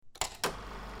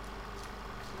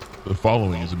The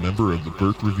following is a member of the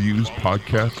Burke Reviews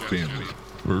podcast family.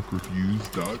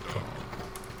 BurkeReviews.com.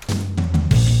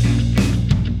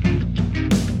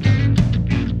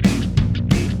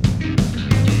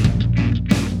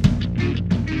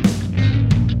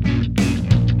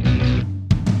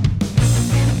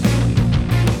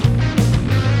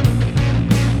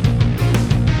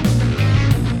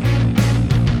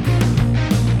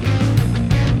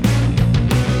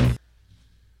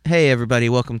 Hey everybody,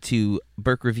 welcome to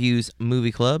Burke Reviews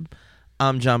Movie Club.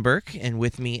 I'm John Burke, and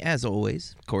with me, as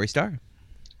always, Corey Starr.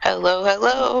 Hello,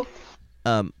 hello.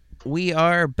 We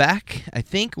are back. I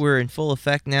think we're in full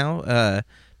effect now,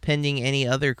 pending any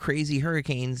other crazy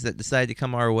hurricanes that decide to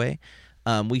come our way.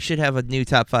 We should have a new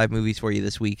top 5 movies for you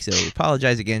this week, so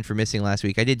apologize again for missing last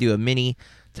week. I did do a mini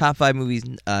top 5 movies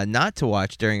not to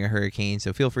watch during a hurricane,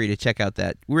 so feel free to check out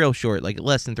that real short, like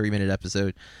less than 3-minute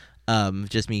episode.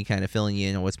 Just me kind of filling you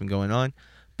in on what's been going on.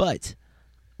 But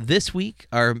this week,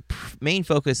 our main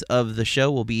focus of the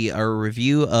show will be our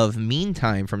review of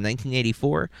Meantime from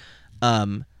 1984.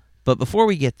 But before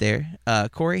we get there,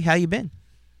 Corey, how you been?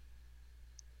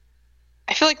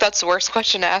 I feel like that's the worst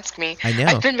question to ask me. I know.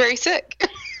 I've been very sick.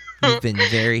 You've been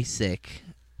very sick.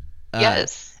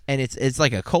 Yes. And it's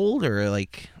like a cold or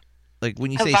like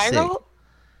when you say sick?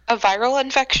 A viral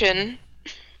infection.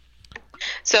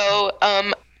 So,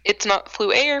 it's not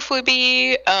flu A or flu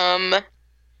B.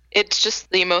 It's just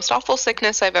the most awful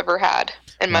sickness I've ever had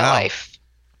in my life,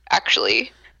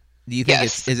 actually. Do you think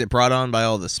Yes. is it brought on by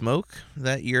all the smoke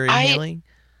that you're inhaling?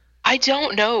 I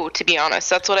don't know, to be honest.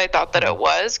 That's what I thought that it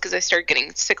was, because I started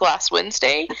getting sick last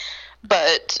Wednesday.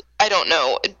 But I don't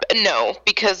know. No,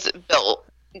 because Bill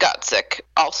got sick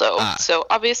also. So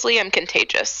obviously I'm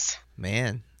contagious.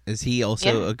 Man, is he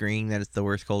also agreeing that it's the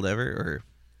worst cold ever, or?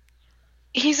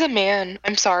 He's a man.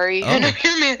 I'm sorry. Oh. I know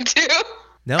you're a man too.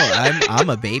 No, I'm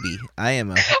a baby. I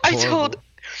am a I horrible... told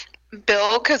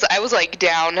Bill, because I was like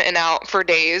down and out for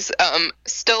days.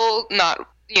 Still not,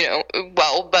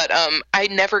 well, but I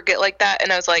never get like that.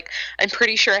 And I was like, I'm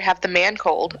pretty sure I have the man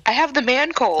cold. I have the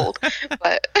man cold.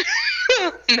 But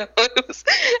no, it was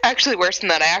actually worse than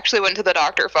that. I actually went to the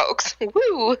doctor, folks.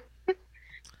 Woo.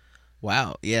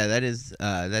 Wow. Yeah, that is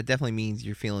that definitely means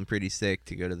you're feeling pretty sick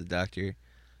to go to the doctor.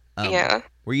 Yeah.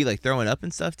 Were you like throwing up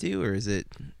and stuff too, or is it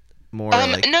more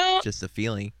no. just a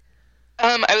feeling?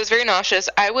 I was very nauseous.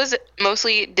 I was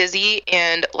mostly dizzy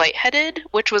and lightheaded,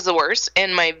 which was the worst,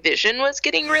 and my vision was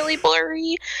getting really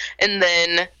blurry. And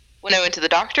then when I went to the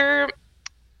doctor,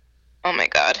 oh my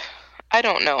God, I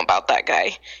don't know about that guy.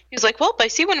 He was like, well, I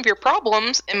see one of your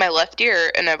problems in my left ear,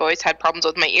 and I've always had problems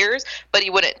with my ears, but he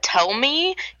wouldn't tell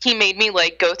me. He made me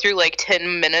go through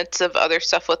 10 minutes of other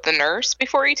stuff with the nurse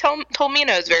before he told me, and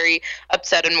I was very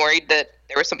upset and worried that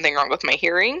there was something wrong with my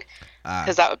hearing,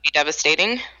 because that would be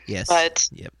devastating. Yes. But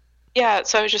yep. Yeah,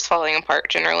 so I was just falling apart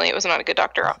generally. It was not a good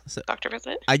doctor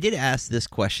visit. I did ask this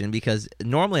question because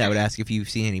normally I would ask if you've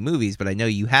seen any movies, but I know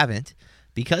you haven't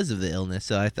because of the illness,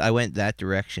 so I went that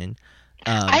direction.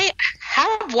 I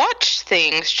have watched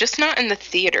things, just not in the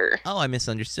theater. Oh, I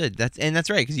misunderstood. That's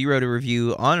right, because you wrote a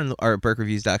review on our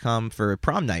BurkeReviews.com for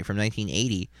Prom Night from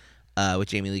 1980 with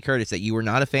Jamie Lee Curtis that you were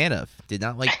not a fan of. Did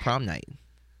not like Prom Night.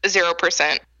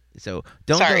 0%. So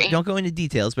don't go into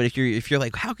details. But if you're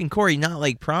like, how can Corey not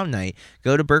like Prom Night?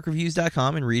 Go to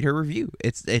BurkeReviews.com and read her review.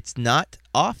 It's not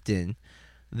often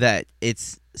that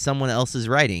it's someone else's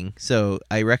writing, so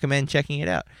I recommend checking it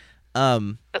out.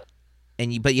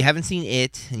 But you haven't seen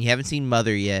It, and you haven't seen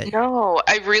Mother yet. No,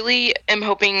 I really am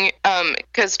hoping,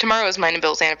 because tomorrow is mine and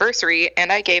Bill's anniversary,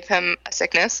 and I gave him a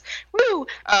sickness. Woo!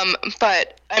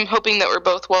 But I'm hoping that we're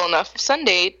both well enough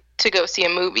Sunday to go see a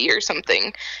movie or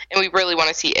something, and we really want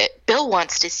to see It. Bill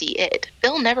wants to see It.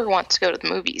 Bill never wants to go to the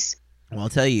movies. Well, I'll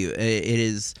tell you, it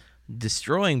is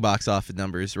destroying box office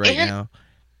numbers right now,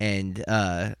 and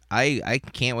I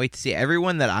can't wait to see it.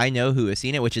 Everyone that I know who has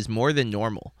seen it, which is more than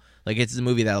normal. It's a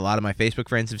movie that a lot of my Facebook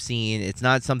friends have seen. It's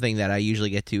not something that I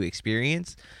usually get to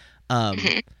experience.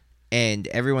 And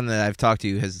everyone that I've talked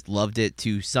to has loved it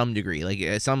to some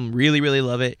degree. Some really, really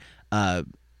love it.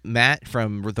 Matt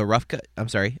from The Rough Cut,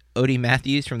 Odie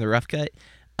Matthews from The Rough Cut,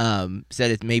 said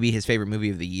it's maybe his favorite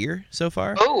movie of the year so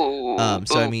far. Oh.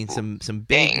 So, I mean, some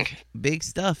big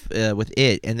stuff with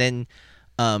it. And then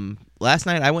last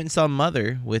night I went and saw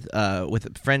Mother with a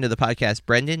friend of the podcast,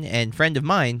 Brendan, and friend of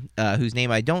mine, whose name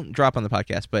I don't drop on the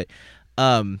podcast, but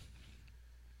the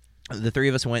three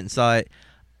of us went and saw it.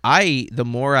 The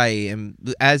more I am,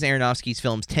 as Aronofsky's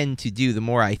films tend to do, the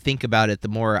more I think about it, the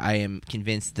more I am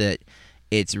convinced that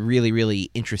it's really, really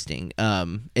interesting.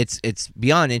 It's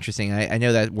beyond interesting. I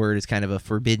know that word is kind of a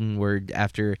forbidden word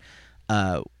after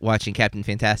watching Captain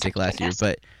Fantastic last year,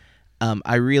 but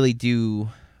I really do.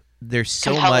 There's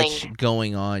so Compelling. much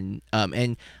going on,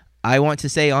 and I want to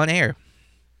say on air,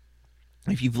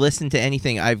 if you've listened to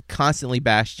anything, I've constantly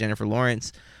bashed Jennifer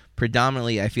Lawrence.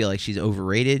 Predominantly, I feel like she's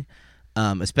overrated,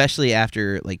 especially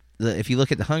after if you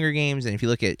look at the Hunger Games and if you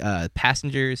look at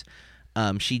Passengers,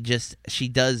 she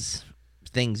does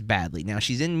things badly. Now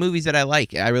she's in movies that I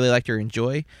like. I really liked her in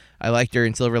Joy. I liked her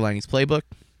in Silver Linings Playbook.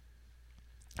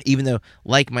 Even though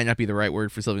like might not be the right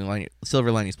word for Silver Linings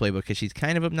Playbook because she's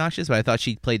kind of obnoxious, but I thought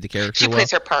she played the character well. She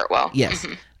plays her part well. Yes.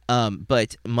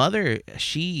 But Mother,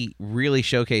 she really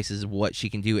showcases what she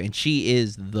can do, and she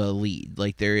is the lead.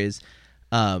 Like, there is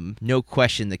no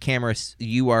question. The camera,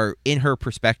 you are in her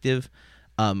perspective.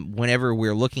 Whenever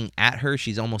we're looking at her,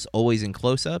 she's almost always in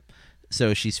close-up.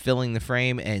 So she's filling the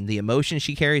frame, and the emotion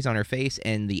she carries on her face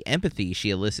and the empathy she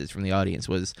elicits from the audience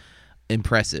was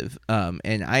impressive.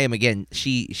 And I am, again,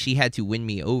 she had to win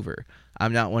me over.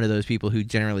 I'm not one of those people who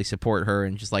generally support her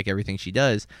and just like everything she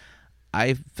does.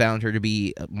 I found her to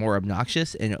be more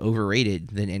obnoxious and overrated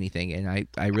than anything, and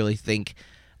I really think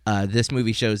this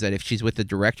movie shows that if she's with a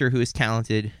director who is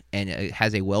talented and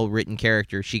has a well-written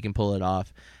character, she can pull it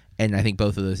off, and I think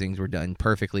both of those things were done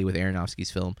perfectly with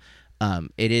Aronofsky's film.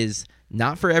 It is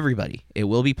not for everybody. It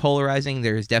will be polarizing.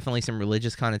 There's definitely some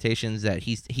religious connotations that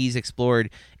he's explored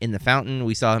in The Fountain.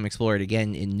 We saw him explore it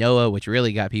again in Noah, which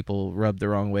really got people rubbed the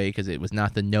wrong way because it was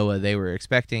not the Noah they were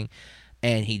expecting.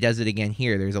 And he does it again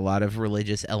here. There's a lot of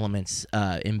religious elements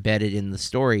embedded in the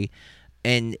story,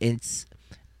 and it's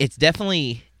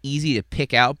definitely easy to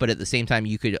pick out, but at the same time,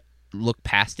 you could look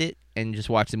past it and just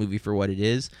watch the movie for what it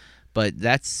is. But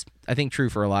that's, I think, true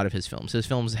for a lot of his films. His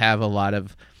films have a lot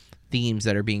of themes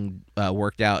that are being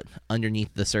worked out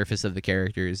underneath the surface of the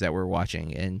characters that we're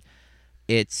watching, and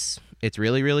it's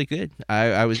really, really good.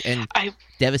 I was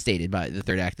devastated by the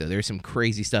third act, though. There's some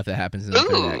crazy stuff that happens in the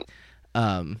third act.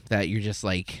 That you're just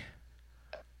like,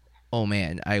 oh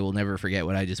man, I will never forget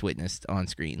what I just witnessed on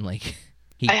screen. Like,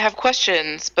 I have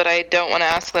questions, but I don't want to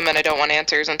ask them, and I don't want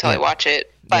answers until I watch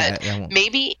it. But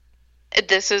maybe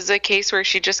this is a case where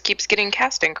she just keeps getting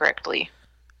cast incorrectly.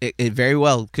 It very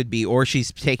well could be, or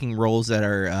she's taking roles that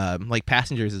are like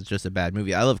Passengers is just a bad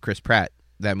movie. I love Chris Pratt.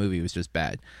 That movie was just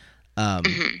bad.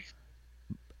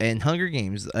 And Hunger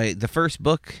Games, the first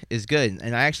book is good,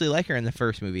 and I actually like her in the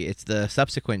first movie. It's the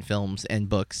subsequent films and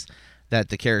books that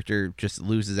the character just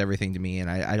loses everything to me, and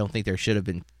I don't think there should have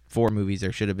been 4 movies.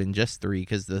 There should have been just 3,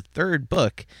 because the third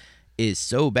book is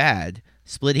so bad.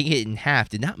 Splitting it in half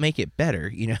did not make it better,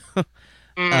 you know?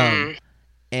 I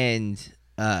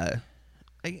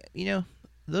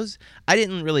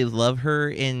didn't really love her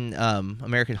in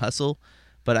American Hustle,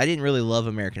 but I didn't really love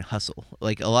American Hustle.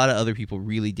 Like, a lot of other people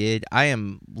really did. I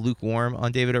am lukewarm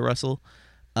on David O. Russell,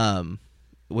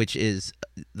 which is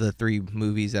the 3 of the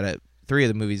movies that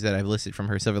I've listed from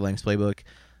her Silver Linings Playbook,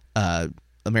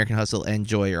 American Hustle, and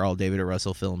Joy are all David O.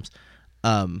 Russell films.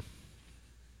 But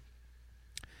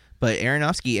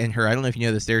Aronofsky and her, I don't know if you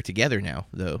know this, they're together now,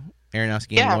 though.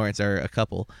 Aronofsky and Lawrence are a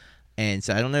couple. And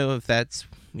so I don't know if that's,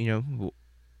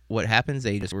 what happens.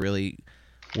 They just were really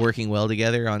working well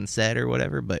together on set or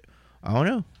whatever, but I don't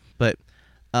know. But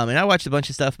and I watched a bunch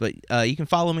of stuff, but you can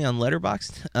follow me on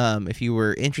Letterboxd if you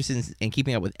were interested in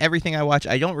keeping up with everything I watch.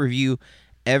 I don't review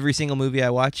every single movie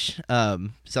I watch.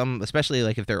 Some, especially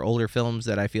like if they're older films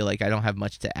that I feel like I don't have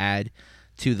much to add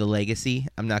to the legacy.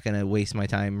 I'm not going to waste my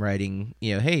time writing,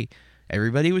 hey,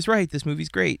 everybody was right, this movie's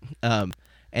great.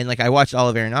 And like I watched all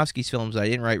of Aronofsky's films, I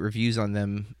didn't write reviews on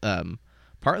them,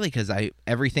 partly because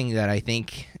everything that I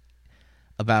think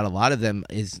about a lot of them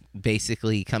is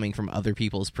basically coming from other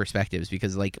people's perspectives,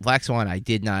 because like Black Swan, I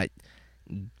did not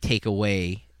take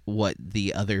away what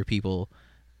the other people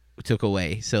took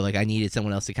away. So like I needed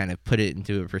someone else to kind of put it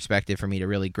into a perspective for me to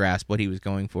really grasp what he was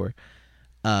going for.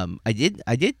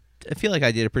 I feel like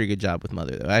I did a pretty good job with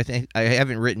Mother, though. I think I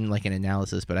haven't written like an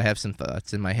analysis, but I have some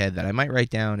thoughts in my head that I might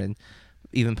write down and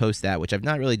even post that, which I've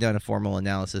not really done a formal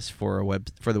analysis for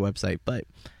the website, but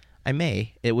I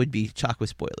may. It would be chock with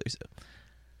spoilers, though.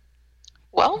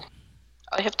 Well,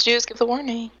 all you have to do is give the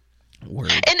warning.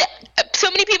 Word. And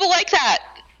so many people like that,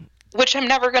 which I'm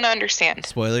never going to understand.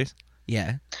 Spoilers?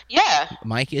 Yeah. Yeah.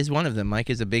 Mike is one of them. Mike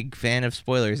is a big fan of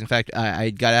spoilers. In fact, I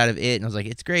got out of it, and I was like,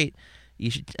 it's great.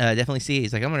 You should definitely see it.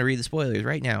 He's like, I'm going to read the spoilers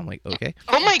right now. I'm like, okay.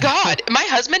 Oh, my God. My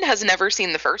husband has never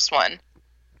seen the first one.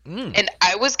 And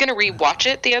I was going to rewatch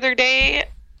it the other day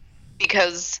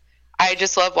because I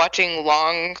just love watching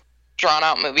long,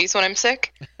 drawn-out movies when I'm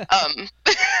sick.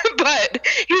 But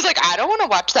he was like, I don't want to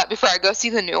watch that before I go see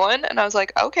the new one. And I was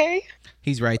like, okay.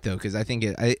 He's right, though, because I think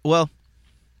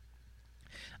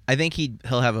I think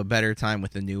he'll have a better time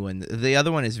with the new one. The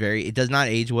other one is it does not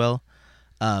age well.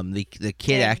 The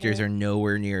kid actors are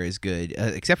nowhere near as good,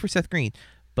 except for Seth Green.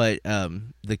 But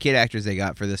the kid actors they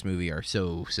got for this movie are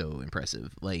so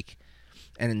impressive. Like,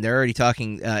 and they're already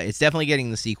talking. It's definitely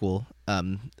getting the sequel.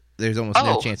 There's almost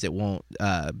no chance it won't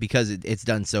because it's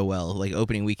done so well. Like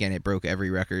opening weekend, it broke every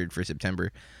record for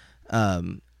September,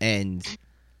 and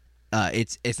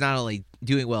it's not only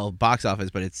doing well box office,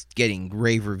 but it's getting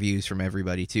rave reviews from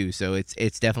everybody too. So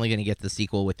it's definitely going to get the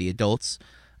sequel with the adults,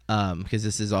 because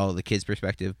this is all the kids'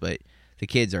 perspective. But the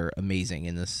kids are amazing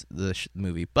in this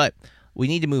movie. But we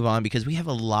need to move on because we have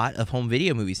a lot of home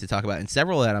video movies to talk about, and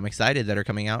several that I'm excited that are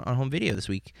coming out on home video this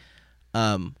week.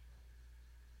 You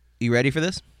ready for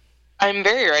this? I'm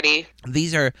very ready.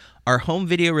 These are our home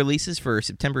video releases for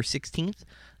September 16th,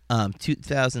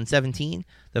 2017.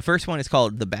 The first one is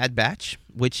called The Bad Batch,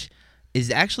 which is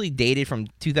actually dated from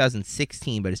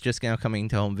 2016, but it's just now coming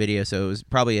to home video, so it was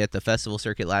probably at the festival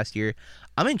circuit last year.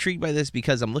 I'm intrigued by this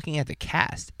because I'm looking at the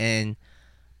cast, and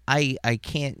I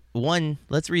can't...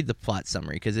 let's read the plot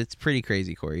summary, because it's pretty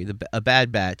crazy, Corey. A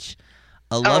Bad Batch.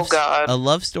 A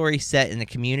love story set in a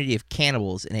community of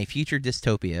cannibals in a future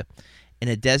dystopia. In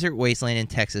a desert wasteland in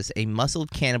Texas, a muscled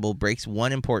cannibal breaks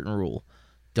one important rule.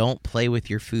 Don't play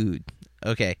with your food.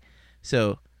 Okay,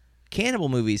 so cannibal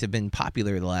movies have been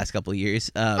popular the last couple of years.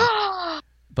 But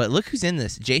look who's in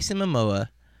this. Jason Momoa.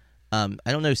 I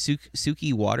don't know,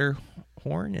 Suki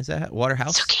Waterhorn? Is that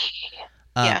Waterhouse? Suki.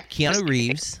 Yeah, Keanu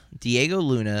Reeves, Diego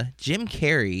Luna, Jim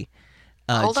Carrey,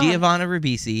 Giovanna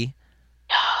Ribisi.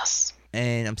 Yes.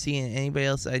 And I'm seeing anybody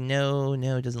else I know.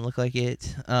 No, it doesn't look like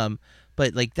it.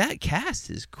 But like that cast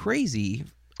is crazy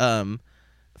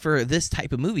for this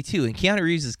type of movie too. And Keanu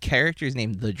Reeves' character is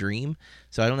named The Dream,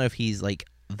 so I don't know if he's like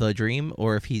The Dream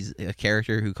or if he's a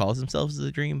character who calls himself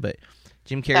The Dream. But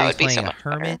Jim Carrey's playing a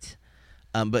hermit.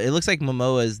 But it looks like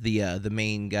Momoa is the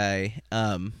main guy.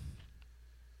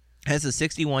 Has a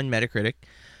 61 Metacritic.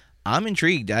 I'm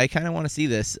intrigued. I kind of want to see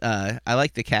this. I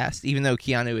like the cast, even though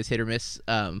Keanu is hit or miss.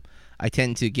 I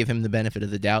tend to give him the benefit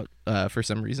of the doubt for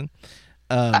some reason.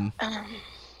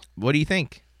 What do you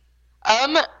think?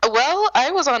 Well, I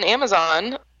was on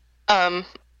Amazon,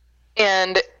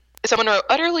 and someone wrote,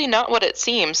 utterly not what it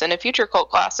seems, and a future cult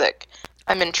classic.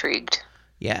 I'm intrigued.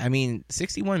 Yeah, I mean,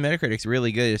 61 Metacritic's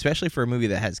really good, especially for a movie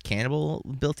that has cannibal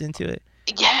built into it.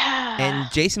 Yeah.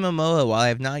 And Jason Momoa, while I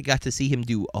have not got to see him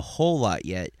do a whole lot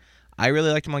yet, I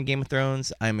really liked him on Game of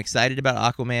Thrones. I'm excited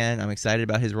about Aquaman. I'm excited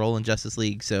about his role in Justice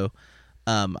League, so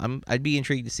I'd be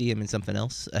intrigued to see him in something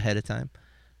else ahead of time.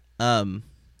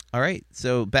 All right,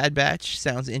 so Bad Batch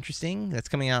sounds interesting. That's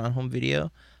coming out on home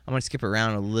video. I'm going to skip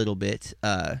around a little bit.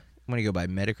 I'm going to go by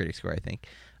Metacritic score, I think.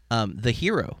 The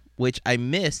Hero, which I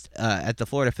missed at the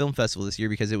Florida Film Festival this year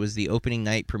because it was the opening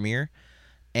night premiere.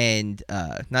 And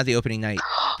not the opening night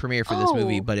premiere for this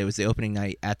movie, but it was the opening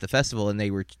night at the festival, and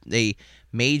they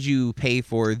made you pay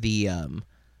for the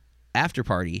after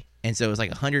party. And so it was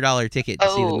like $100 ticket to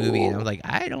see the movie, and I was like,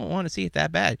 I don't want to see it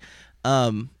that bad.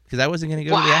 Because I wasn't going to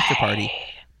go to the after party.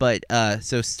 But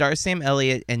so stars Sam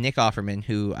Elliott and Nick Offerman,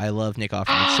 who I love Nick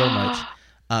Offerman so much.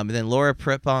 And then Laura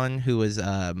Prepon, who was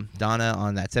Donna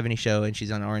on That 70s Show, and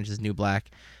she's on Orange is the New Black.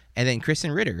 And then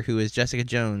Kristen Ritter, who is Jessica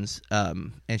Jones,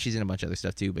 and she's in a bunch of other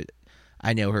stuff too, but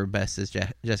I know her best as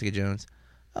Jessica Jones.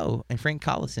 Oh, and Frank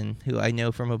Collison, who I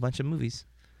know from a bunch of movies.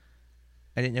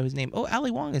 I didn't know his name. Oh,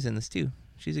 Ali Wong is in this too.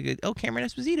 She's a good... Oh, Cameron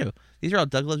Esposito. These are all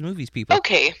Doug Loves Movies people.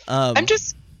 Okay. I'm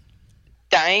just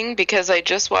dying because I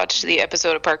just watched the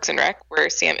episode of Parks and Rec where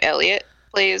Sam Elliott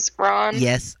plays Ron.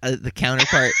 Yes, the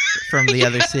counterpart from The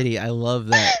Other City. I love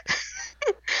that.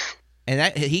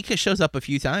 And he shows up a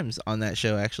few times on that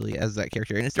show, actually, as that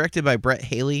character. And it's directed by Brett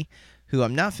Haley, who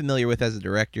I'm not familiar with as a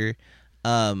director.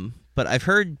 But I've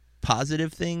heard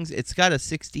positive things. It's got a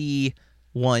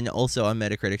 61 also on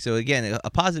Metacritic. So, again, a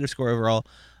positive score overall.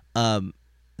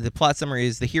 The plot summary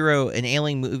is the hero, an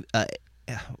ailing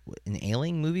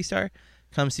movie star,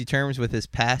 comes to terms with his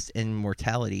past and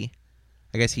mortality.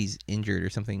 I guess he's injured or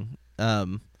something.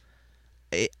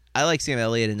 I like Sam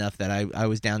Elliott enough that I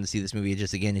was down to see this movie. It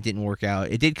just, again, it didn't work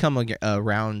out. It did come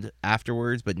around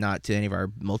afterwards, but not to any of our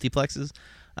multiplexes.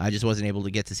 I just wasn't able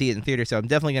to get to see it in theater, so I'm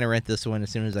definitely going to rent this one as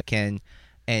soon as I can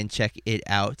and check it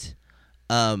out.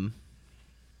 All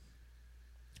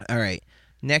right.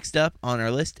 Next up on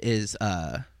our list is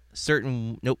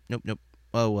certain... Nope.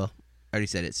 Oh, well, I already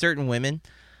said it. Certain Women.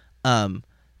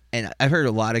 And I've heard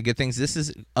a lot of good things. This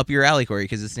is up your alley, Corey,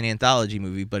 because it's an anthology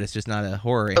movie, but it's just not a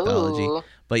horror anthology. Ooh.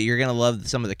 But you're going to love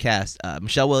some of the cast.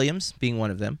 Michelle Williams being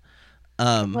one of them.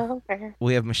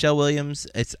 We have Michelle Williams.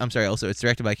 It's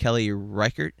directed by Kelly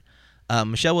Reichardt.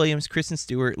 Michelle Williams, Kristen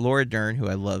Stewart, Laura Dern, who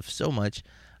I love so much.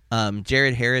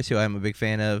 Jared Harris, who I'm a big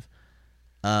fan of.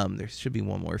 There should be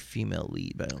one more female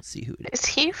lead, but I don't see who it is. Is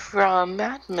he from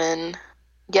Mad Men?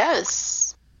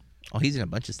 Yes. Oh, he's in a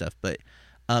bunch of stuff, but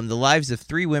the lives of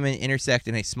 3 women intersect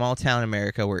in a small town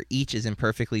America where each is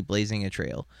imperfectly blazing a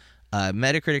trail.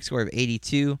 Metacritic score of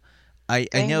 82. I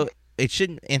know it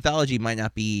shouldn't. Anthology might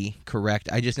not be correct.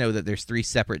 I just know that there's 3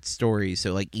 separate stories,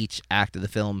 so like each act of the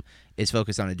film is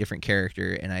focused on a different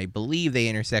character, and I believe they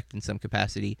intersect in some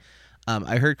capacity.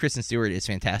 I heard Kristen Stewart is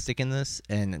fantastic in this,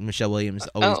 and Michelle Williams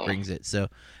always brings it. So,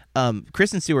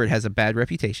 Kristen Stewart has a bad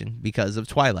reputation because of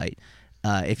Twilight.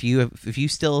 If you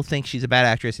still think she's a bad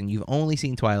actress and you've only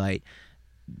seen Twilight,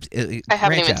 I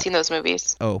haven't even seen those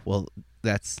movies. Oh well,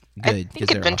 that's good. I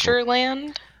think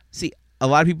Adventureland. See, a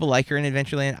lot of people like her in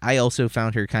Adventureland. I also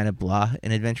found her kind of blah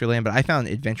in Adventureland, but I found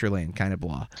Adventureland kind of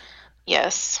blah.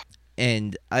 Yes.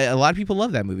 And a lot of people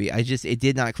love that movie. It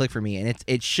did not click for me, and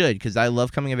it should, because I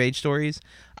love coming of age stories.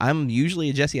 I'm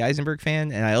usually a Jesse Eisenberg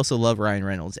fan, and I also love Ryan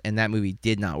Reynolds, and that movie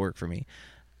did not work for me.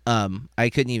 I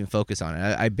couldn't even focus on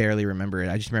it. I barely remember it.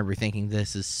 I just remember thinking,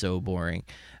 this is so boring.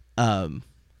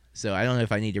 So I don't know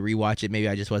if I need to rewatch it. Maybe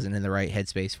I just wasn't in the right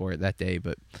headspace for it that day.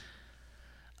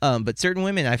 But Certain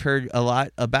Women I've heard a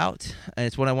lot about, and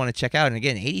it's one I want to check out. And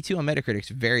again, 82 on Metacritic is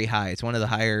very high. It's one of the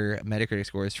higher Metacritic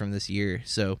scores from this year.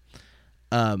 So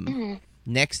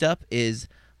next up is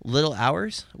Little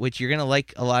Hours, which you're going to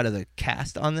like a lot of the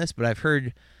cast on this, but I've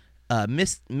heard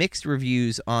mixed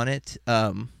reviews on it.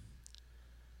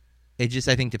 It just,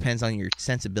 I think, depends on your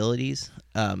sensibilities.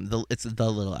 It's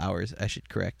The Little Hours, I should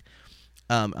correct.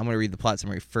 I'm going to read the plot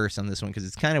summary first on this one because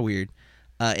it's kind of weird.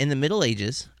 In the Middle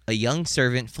Ages, a young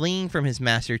servant fleeing from his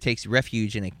master takes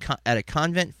refuge at a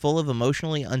convent full of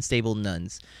emotionally unstable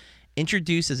nuns.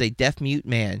 Introduced as a deaf-mute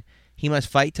man, he must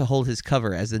fight to hold his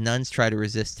cover as the nuns try to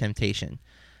resist temptation.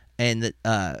 And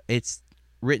it's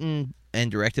written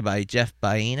and directed by Jeff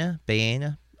Baena.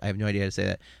 I have no idea how to say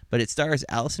that. But it stars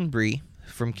Alison Brie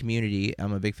from Community.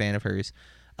 I'm a big fan of hers.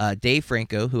 Dave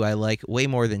Franco, who I like way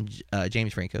more than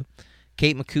James Franco.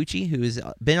 Kate Micucci, who has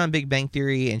been on Big Bang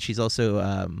Theory, and she's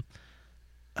also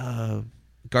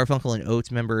Garfunkel and Oates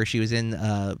member. She was in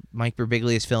Mike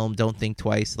Birbiglia's film Don't Think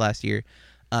Twice last year.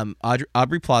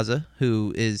 Aubrey Plaza,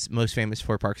 who is most famous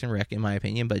for Parks and Rec, in my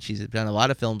opinion, but she's done a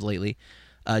lot of films lately.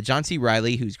 John C.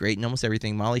 Reilly, who's great in almost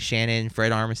everything. Molly Shannon,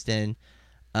 Fred Armisen.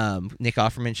 Nick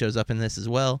Offerman shows up in this as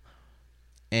well.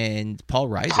 And Paul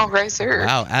Reiser.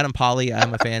 Wow, Adam Pally,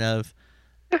 I'm a fan of.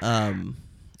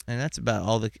 And that's about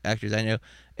all the actors I know.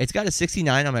 It's got a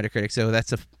 69 on Metacritic, so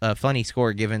that's a funny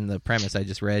score given the premise I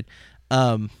just read.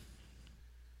 I've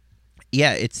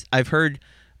heard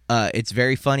it's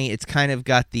very funny. It's kind of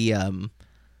got the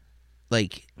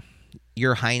like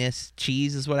Your Highness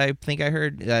cheese is what I think I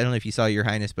heard. I don't know if you saw Your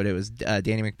Highness, but it was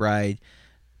Danny McBride.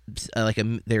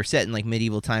 They're set in like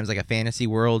medieval times, like a fantasy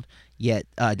world. Yet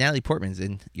Natalie Portman's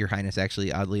in Your Highness,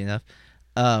 actually, oddly enough.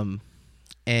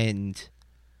 And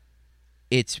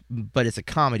it's a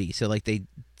comedy, so like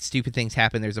stupid things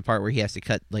happen. There's a part where he has to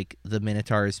cut like the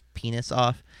Minotaur's penis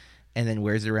off, and then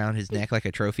wears it around his neck like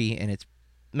a trophy, and it's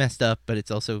messed up, but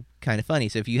it's also kind of funny.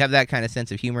 So if you have that kind of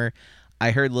sense of humor,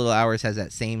 I heard Little Hours has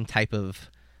that same type of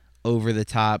over the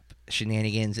top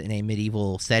shenanigans in a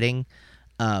medieval setting.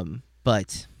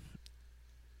 But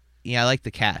yeah, I like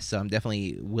the cast, so I'm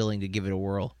definitely willing to give it a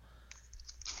whirl.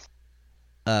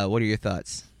 What are your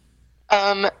thoughts?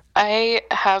 I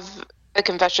have a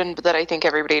confession that I think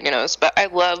everybody knows, but I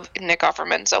love Nick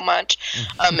Offerman so much.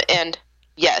 And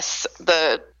yes,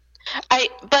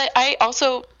 I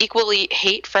also equally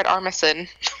hate Fred Armisen.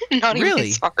 Not really?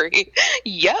 Even sorry.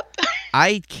 Yep.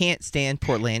 I can't stand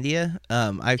Portlandia.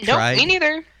 I've tried. Me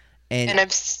neither. And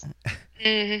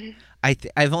I've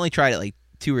I've only tried it like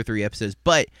 2 or 3 episodes,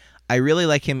 but I really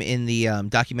like him in the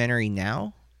documentary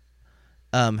Now.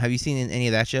 Have you seen any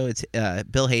of that show? It's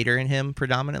Bill Hader and him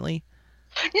predominantly.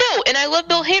 No, and I love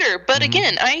Bill Hader, but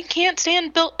again, I can't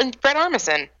stand Fred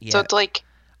Armisen. Yeah. So it's like,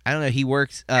 I don't know. He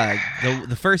works.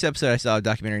 The first episode I saw of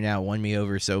documentary Now won me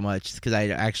over so much because I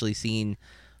had actually seen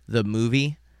the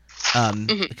movie.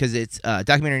 Because it's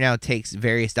documentary Now takes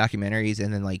various documentaries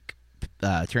and then like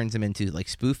turns them into like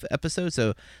spoof episodes.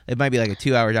 So it might be like a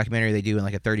 2-hour documentary they do in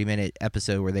like a 30-minute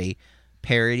episode where they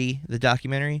parody the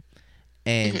documentary.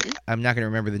 And I'm not going to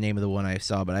remember the name of the one I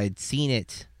saw, but I had seen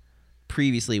it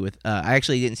previously with I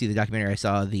actually didn't see the documentary. I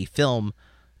saw the film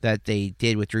that they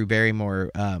did with Drew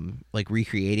Barrymore, like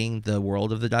recreating the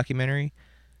world of the documentary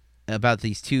about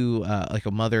these two, like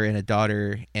a mother and a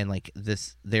daughter, and like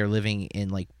they're living in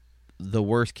like the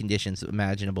worst conditions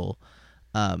imaginable.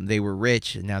 They were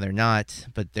rich and now they're not,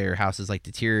 but their house is like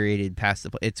deteriorated past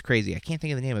it's crazy. I can't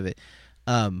think of the name of it.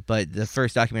 But the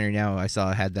first documentary now I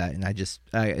saw had that,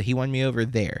 and he won me over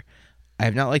there. I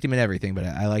have not liked him in everything, but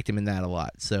I liked him in that a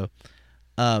lot. So,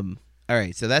 all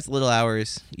right, so that's Little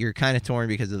Hours. You're kind of torn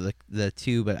because of the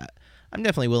two, but I'm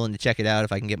definitely willing to check it out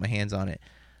if I can get my hands on it.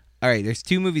 All right, there's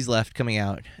 2 movies left coming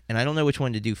out, and I don't know which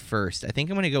one to do first. I think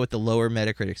I'm going to go with the lower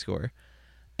Metacritic score,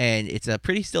 and it's a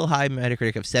pretty still high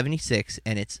Metacritic of 76,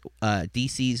 and it's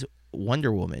DC's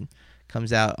Wonder Woman.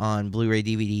 Comes out on Blu-ray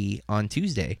DVD on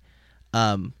Tuesday.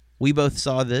 We both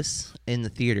saw this in the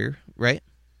theater, right?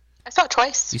 I saw it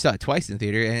twice. You saw it twice in the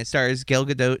theater, and it stars Gal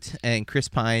Gadot and Chris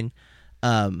Pine,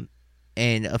 and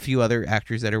a few other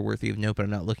actors that are worthy of note, but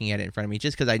I'm not looking at it in front of me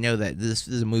just because I know that this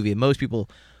is a movie and most people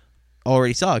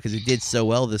already saw it because it did so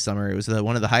well this summer. It was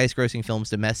one of the highest grossing films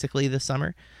domestically this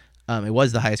summer. It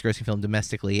was the highest grossing film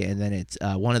domestically, and then it's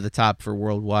one of the top for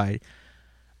worldwide.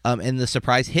 And the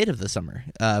surprise hit of the summer.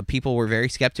 People were very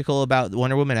skeptical about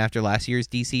Wonder Woman after last year's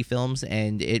DC films,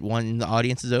 and it won the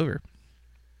audiences over.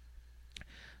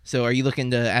 So are you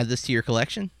looking to add this to your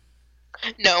collection?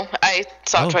 No, I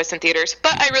saw it twice in theaters,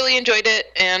 but I really enjoyed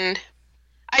it, and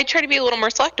I try to be a little more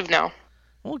selective now.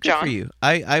 Well, good for you.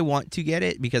 I want to get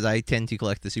it because I tend to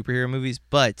collect the superhero movies,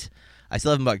 but I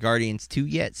still haven't bought Guardians 2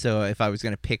 yet, so if I was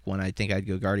going to pick one, I think I'd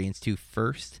go Guardians 2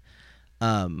 first.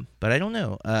 But I don't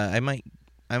know. I might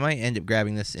end up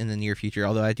grabbing this in the near future,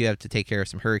 although I do have to take care of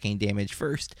some hurricane damage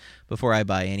first before I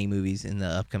buy any movies in the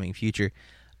upcoming future.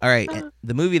 All right,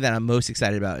 the movie that I'm most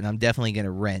excited about, and I'm definitely going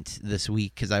to rent this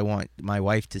week because I want my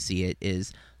wife to see it,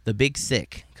 is The Big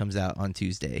Sick. Comes out on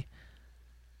Tuesday.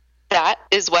 That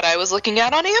is what I was looking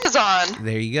at on Amazon.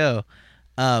 There you go.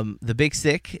 The Big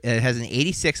Sick, it has an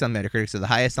 86 on Metacritic, so the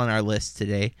highest on our list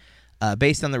today.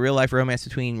 Based on the real-life romance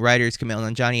between writers Kumail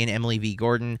Nanjiani and Emily V.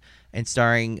 Gordon, and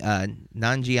starring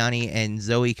Nanjiani and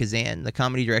Zoe Kazan. The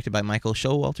comedy directed by Michael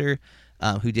Showalter,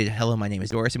 who did Hello, My Name is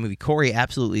Doris, a movie Corey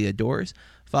absolutely adores,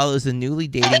 follows the newly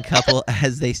dating couple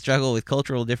as they struggle with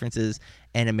cultural differences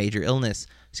and a major illness.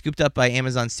 Scooped up by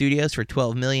Amazon Studios for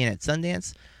 $12 million at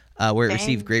Sundance, where it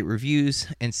received great reviews.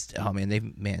 And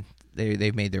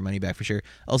they've made their money back for sure.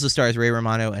 Also stars Ray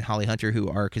Romano and Holly Hunter, who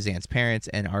are Kazan's parents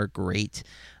and are great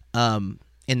in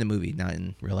the movie, not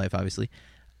in real life, obviously.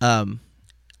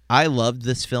 I loved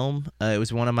this film. It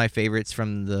was one of my favorites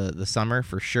from the summer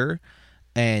for sure.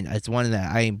 And it's one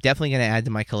that I'm definitely going to add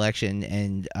to my collection,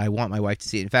 and I want my wife to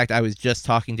see it. In fact, I was just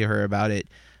talking to her about it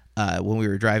when we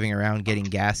were driving around getting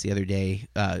gas the other day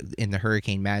in the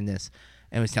hurricane madness,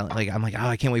 and was telling, I'm like, oh,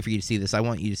 I can't wait for you to see this. I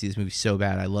want you to see this movie so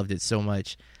bad. I loved it so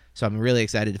much. So I'm really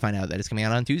excited to find out that it's coming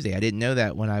out on Tuesday. I didn't know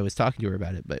that when I was talking to her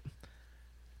about it, but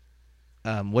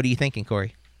what are you thinking,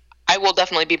 Corey? I will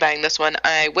definitely be buying this one.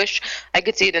 I wish I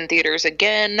could see it in theaters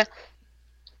again.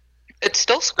 It's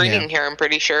still screening here, I'm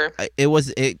pretty sure. It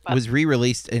was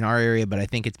re-released in our area, but I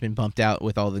think it's been bumped out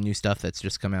with all the new stuff that's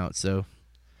just come out. So,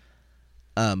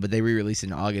 but they re-released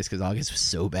in August because August was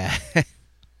so bad.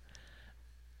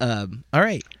 All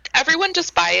right. Everyone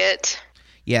just buy it.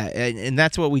 Yeah, and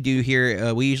that's what we do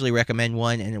here. We usually recommend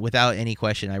one, and without any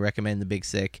question, I recommend The Big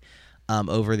Sick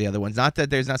over the other ones. Not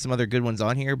that there's not some other good ones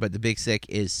on here, but The Big Sick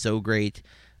is so great.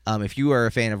 If you are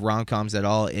a fan of rom-coms at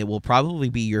all, it will probably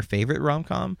be your favorite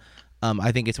rom-com.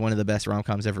 I think it's one of the best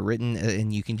rom-coms ever written,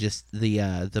 and you can just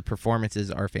the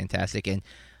performances are fantastic. And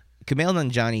Kumail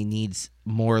Nanjiani needs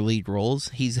more lead roles.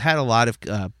 He's had a lot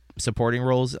of supporting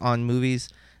roles on movies.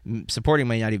 Supporting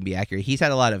might not even be accurate. He's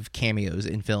had a lot of cameos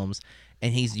in films,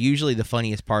 and he's usually the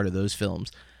funniest part of those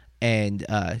films. And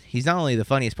he's not only the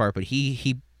funniest part, but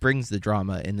he brings the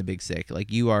drama in The Big Sick.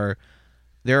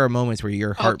 There are moments where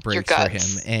your heart breaks for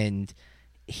him, and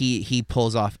he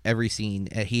pulls off every scene.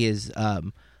 He is,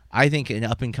 I think, an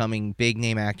up-and-coming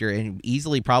big-name actor, and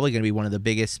easily probably going to be one of the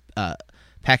biggest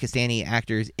Pakistani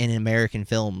actors in American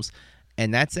films,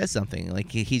 and that says something.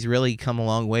 He's really come a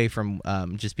long way from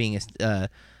just being a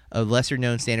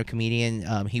lesser-known stand-up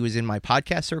comedian. He was in my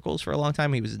podcast circles for a long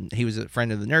time. He was a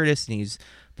friend of the Nerdist, and he's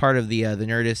part of the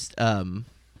Nerdist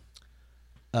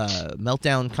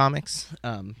Meltdown Comics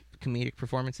comedic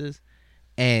performances,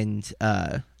 and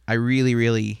I really,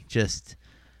 really just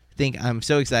think I'm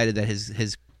so excited that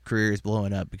his career is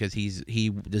blowing up because he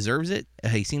deserves it.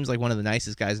 He seems like one of the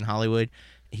nicest guys in Hollywood.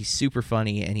 He's super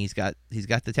funny, and he's got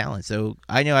the talent. So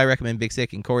I know I recommend Big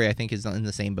Sick, and Corey I think is in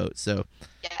the same boat. So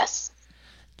yes,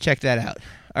 check that out.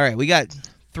 All right, we got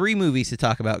 3 movies to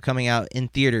talk about coming out in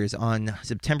theaters on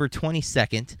September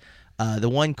 22nd. The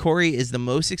one Corey is the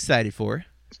most excited for,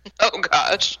 oh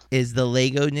gosh, is the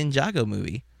Lego Ninjago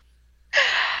movie.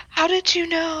 How did you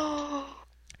know?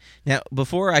 Now,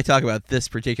 before I talk about this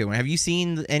particular one, have you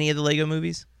seen any of the Lego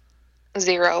movies?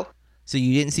 0. So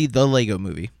you didn't see the Lego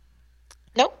movie?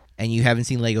 Nope. and you haven't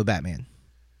seen Lego Batman.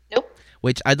 Nope.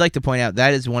 Which I'd like to point out,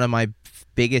 that is one of my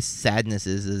biggest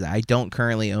sadnesses is I don't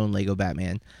currently own Lego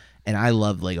Batman, and I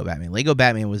love Lego Batman. Lego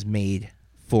Batman was made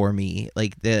for me.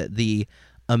 Like the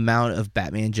amount of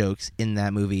Batman jokes in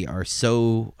that movie are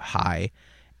so high,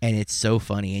 and it's so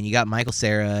funny. And you got Michael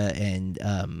Cera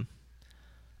and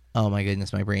oh my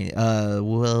goodness, my brain.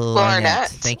 Will Arnett.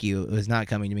 Thank you. It was not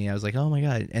coming to me. I was like, oh my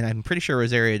god. And I'm pretty sure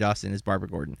Rosario Dawson is Barbara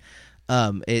Gordon.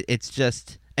 It's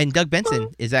just, and Doug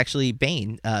Benson is actually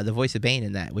Bane, the voice of Bane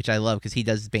in that, which I love because he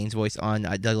does Bane's voice on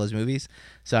Doug Loves Movies.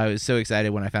 So I was so excited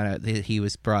when I found out that he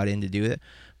was brought in to do it.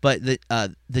 But the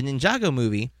Ninjago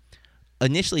movie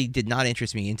initially did not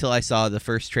interest me until I saw the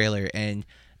first trailer, and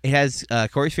it has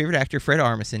Corey's favorite actor Fred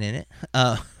Armisen in it.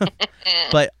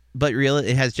 But really,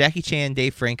 it has Jackie Chan,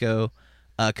 Dave Franco,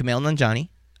 Kumail Nanjiani,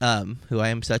 who I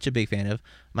am such a big fan of,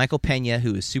 Michael Pena,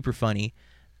 who is super funny,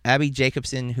 Abby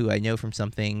Jacobson, who I know from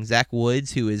something, Zach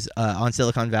Woods, who is on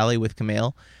Silicon Valley with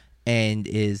Kumail, and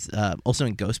is also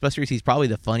in Ghostbusters. He's probably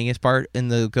the funniest part in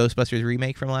the Ghostbusters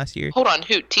remake from last year. Hold on,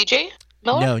 who? TJ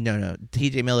Miller? No.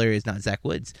 TJ Miller is not Zach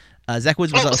Woods. Zach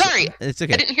Woods was also... sorry. It's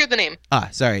okay. I didn't hear the name.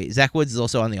 Sorry. Zach Woods is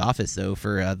also on The Office, though,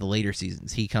 for the later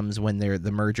seasons. He comes when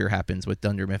the merger happens with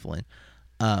Dunder Mifflin.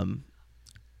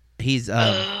 He's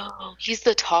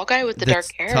the tall guy with the dark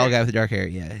hair. Tall guy with the dark hair,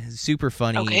 yeah. Super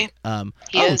funny. Okay.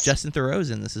 He is. Justin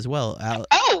Theroux's in this as well.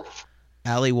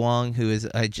 Ali Wong, who is...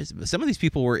 some of these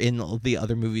people were in the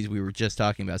other movies we were just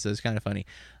talking about, so it's kind of funny.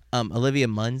 Olivia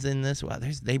Munn's in this. Wow,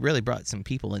 they really brought some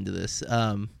people into this.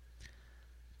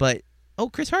 But... Oh,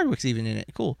 Chris Hardwick's even in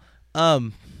it. Cool.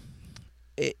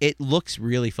 It looks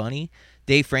really funny.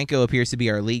 Dave Franco appears to be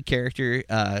our lead character,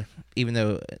 even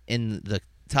though in the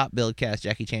top build cast,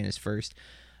 Jackie Chan is first.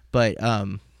 But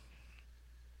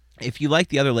if you like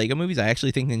the other Lego movies, I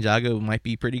actually think Ninjago might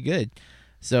be pretty good.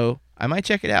 So I might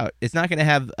check it out. It's not going to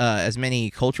have as many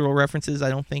cultural references,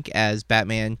 I don't think, as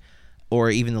Batman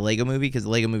or even the Lego movie, because the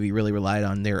Lego movie really relied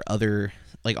on their other...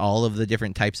 like all of the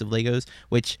different types of Legos,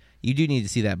 which you do need to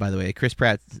see that, by the way. Chris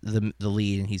Pratt's the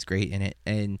lead, and he's great in it.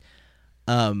 And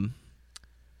I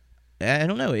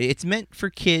don't know, it's meant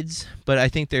for kids, but I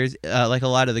think there's like a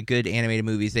lot of the good animated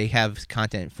movies, they have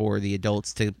content for the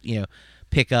adults to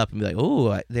pick up and be like,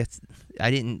 oh,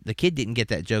 the kid didn't get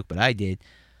that joke, but I did.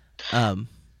 Like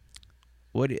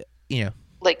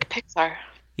Pixar.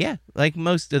 Yeah, like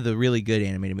most of the really good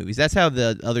animated movies. That's how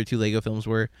the other two Lego films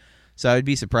were. So I would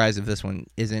be surprised if this one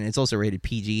isn't. It's also rated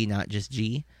PG, not just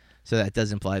G. So that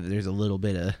does imply that there's a little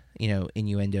bit of,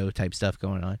 innuendo type stuff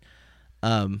going on.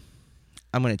 I'm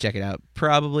going to check it out,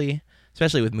 probably,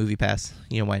 especially with MoviePass.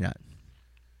 Why not?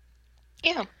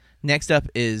 Yeah. Next up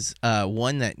is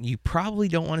one that you probably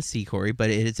don't want to see, Corey,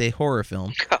 but it is a horror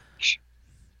film. Gosh.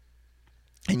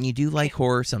 And you do like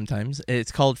horror sometimes.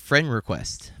 It's called Friend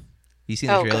Request. You seen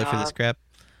the trailer for this crap?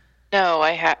 No,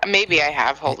 I have. Maybe I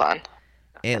have. Hold on.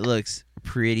 It looks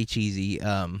pretty cheesy.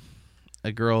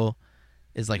 A girl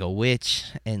is like a witch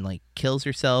and like kills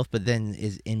herself, but then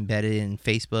is embedded in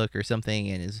Facebook or something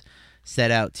and is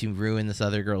set out to ruin this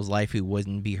other girl's life who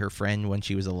wouldn't be her friend when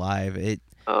she was alive.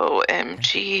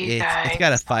 OMG, it's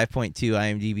got a 5.2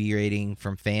 IMDb rating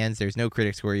from fans. There's no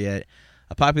critic score yet.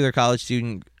 A popular college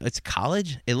student. It's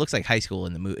college. It looks like high school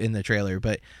in the trailer,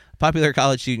 but a popular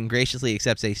college student graciously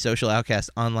accepts a social outcast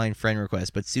online friend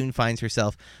request, but soon finds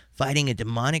herself fighting a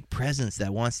demonic presence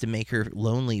that wants to make her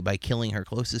lonely by killing her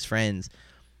closest friends.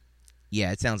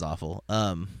 Yeah, it sounds awful.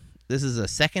 This is a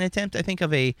second attempt, I think,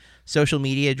 of a social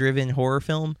media-driven horror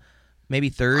film. Maybe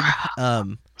third.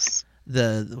 What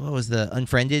was the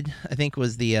Unfriended? I think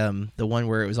was the one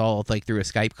where it was all like through a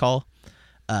Skype call.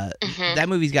 That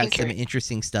movie's got some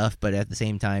interesting stuff, but at the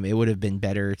same time, it would have been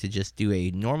better to just do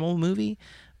a normal movie.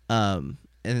 And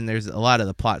then there's a lot of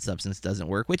the plot substance doesn't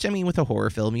work, which, I mean, with a horror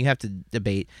film, you have to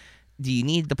debate, do you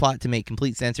need the plot to make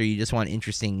complete sense, or you just want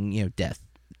interesting, death?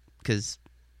 Because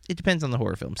it depends on the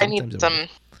horror film. Sometimes I need some...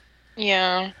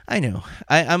 Yeah. I know.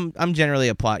 I'm generally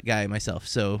a plot guy myself,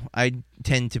 so I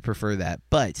tend to prefer that.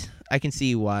 But I can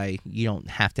see why you don't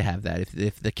have to have that.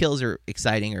 If the kills are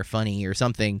exciting or funny or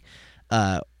something,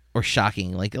 or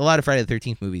shocking, like a lot of Friday the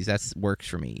 13th movies, that works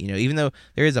for me. Even though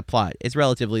there is a plot, it's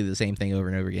relatively the same thing over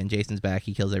and over again. Jason's back,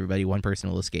 he kills everybody, one person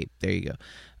will escape. There you go.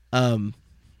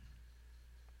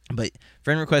 But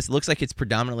Friend Request looks like it's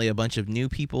predominantly a bunch of new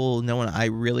people, no one I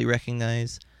really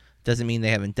recognize. Doesn't mean they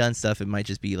haven't done stuff. It might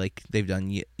just be like they've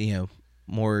done,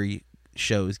 more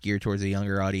shows geared towards a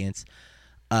younger audience.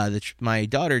 My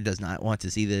daughter does not want to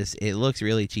see this. It looks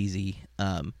really cheesy.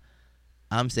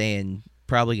 I'm saying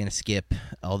probably going to skip,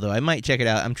 although I might check it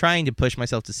out. I'm trying to push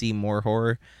myself to see more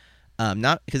horror.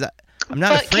 Not because I'm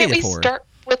not afraid of horror.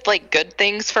 with like good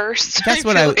things first. That's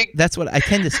what feel I. like That's what I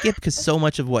tend to skip because so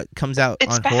much of what comes out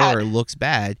It's on bad. horror looks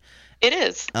bad. it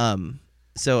is.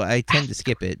 So I tend to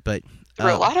skip it. But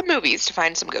Through a lot of movies to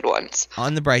find some good ones.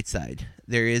 on the bright side,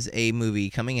 there is a movie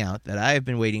coming out that I have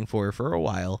been waiting for a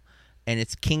while, and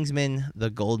it's Kingsman: The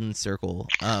Golden Circle.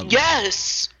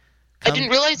 Yes, I didn't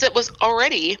realize it was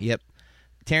already. Yep.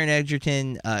 Taron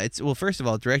Egerton. First of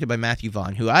all, directed by Matthew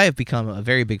Vaughn, who I have become a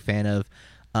very big fan of.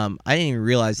 I didn't even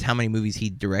realize how many movies he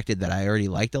directed that I already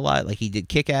liked a lot. Like he did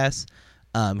Kick-Ass.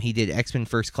 He did X-Men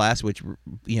First Class, which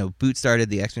boot started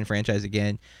the X-Men franchise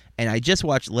again. And I just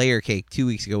watched Layer Cake 2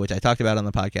 weeks ago, which I talked about on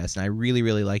the podcast, and I really,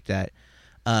 really liked that.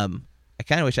 I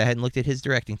kind of wish I hadn't looked at his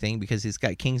directing thing because he's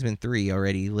got Kingsman 3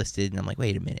 already listed, and I'm like,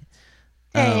 wait a minute.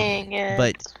 Dang it.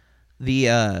 But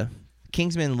the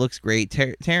Kingsman looks great.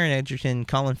 Taron Egerton,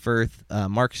 Colin Firth,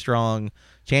 Mark Strong,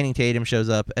 Channing Tatum shows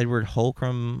up. Edward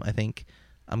Holcomb, I think.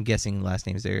 I'm guessing last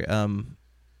name's there.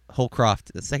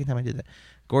 Holcroft. The second time I did that.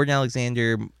 Gordon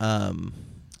Alexander.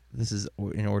 This is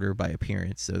in order by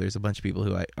appearance, so there's a bunch of people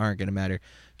who aren't going to matter.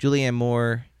 Julianne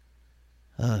Moore.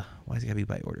 Why does it got to be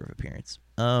by order of appearance?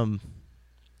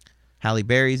 Halle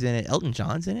Berry's in it. Elton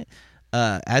John's in it.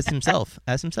 As himself.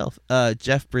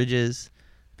 Jeff Bridges.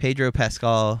 Pedro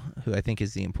Pascal, who I think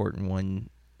is the important one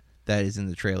that is in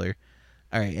the trailer.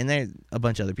 All right, and there's a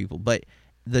bunch of other people, but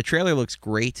the trailer looks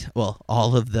great. Well,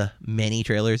 all of the many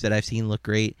trailers that I've seen look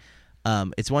great.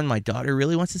 It's one my daughter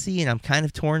really wants to see, and I'm kind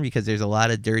of torn because there's a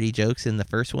lot of dirty jokes in the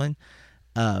first one,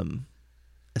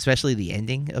 especially the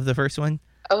ending of the first one.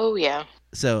 Oh, yeah.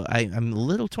 So I'm a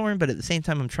little torn, but at the same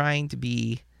time, I'm trying to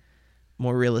be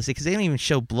more realistic because they don't even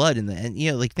show blood in the end.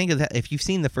 Like think of that. If you've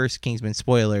seen the first Kingsman,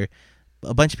 spoiler,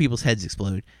 a bunch of people's heads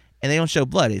explode, and they don't show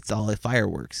blood. It's all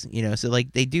fireworks, So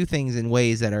like they do things in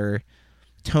ways that are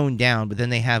toned down, but then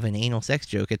they have an anal sex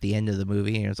joke at the end of the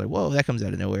movie, and it's like, whoa, that comes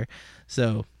out of nowhere.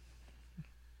 So,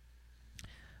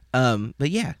 but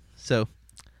yeah. So,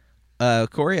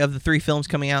 Corey, of the 3 films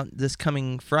coming out this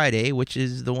coming Friday, which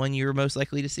is the one you're most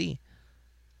likely to see?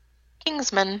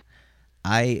 Kingsman.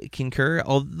 I concur,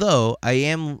 although I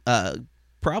am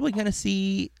probably going to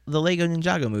see the Lego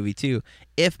Ninjago movie too,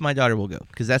 if my daughter will go,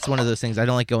 because that's one of those things I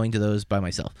don't like going to those by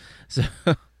myself. So,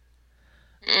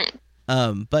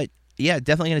 but yeah,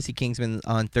 definitely going to see Kingsman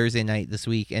on Thursday night this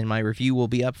week, and my review will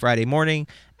be up Friday morning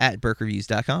at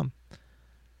BurkeReviews.com.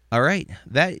 All right,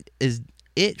 that is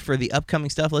it for the upcoming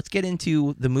stuff. Let's get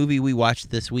into the movie we watched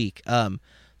this week. The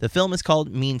film is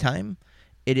called Meantime.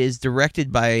 It is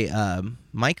directed by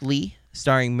Mike Leigh,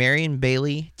 starring Marion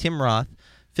Bailey, Tim Roth,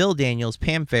 Phil Daniels,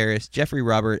 Pam Ferris, Jeffrey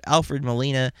Robert, Alfred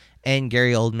Molina, and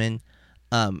Gary Oldman.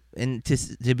 And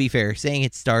to be fair, saying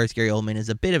it stars Gary Oldman is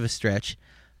a bit of a stretch.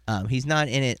 He's not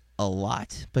in it a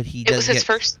lot, but he does. It was his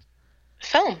first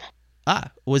film.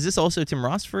 Was this also Tim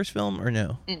Roth's first film or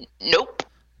no? Nope.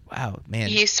 Wow, man.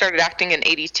 He started acting in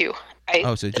 '82.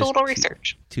 I did a little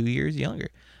research. 2 years younger.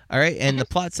 All right, and the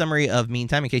plot summary of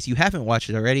Meantime, in case you haven't watched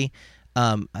it already.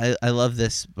 I love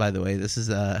this, by the way. This is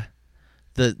the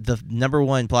number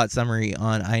 1 plot summary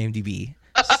on IMDb.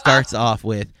 Starts off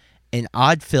with an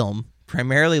odd film,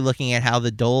 primarily looking at how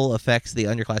the dole affects the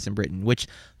underclass in Britain, which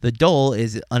the dole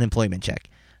is unemployment check.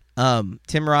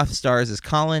 Tim Roth stars as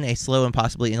Colin, a slow and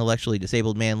possibly intellectually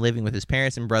disabled man living with his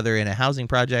parents and brother in a housing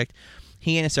project.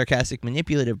 He and a sarcastic,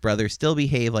 manipulative brother still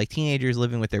behave like teenagers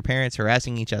living with their parents,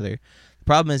 harassing each other. The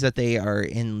problem is that they are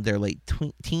in their late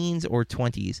teens or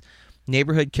 20s.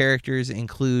 Neighborhood characters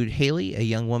include Haley, a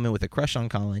young woman with a crush on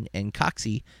Colin, and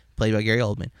Coxie, played by Gary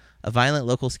Oldman, a violent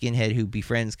local skinhead who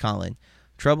befriends Colin.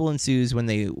 Trouble ensues when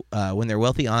their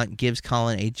wealthy aunt gives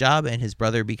Colin a job and his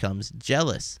brother becomes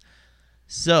jealous.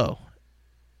 So,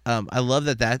 I love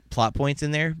that plot point's in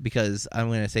there because I'm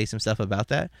going to say some stuff about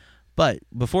that. But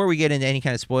before we get into any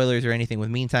kind of spoilers or anything with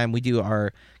Meantime, we do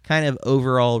our kind of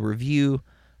overall review.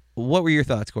 What were your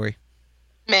thoughts, Corey?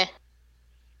 Meh.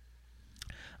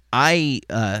 I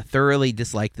thoroughly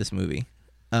disliked this movie.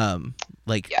 On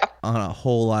a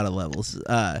whole lot of levels.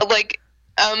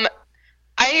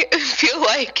 I feel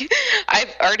like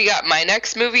I've already got my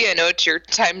next movie. I know it's your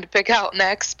time to pick out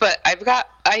next, but I've got,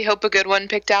 I hope, a good one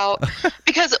picked out.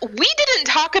 Because we didn't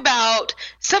talk about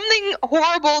something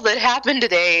horrible that happened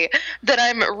today that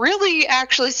I'm really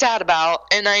actually sad about,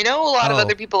 and I know a lot of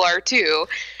other people are too.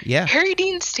 Yeah. Harry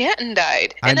Dean Stanton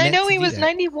died, and I know he was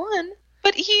 91.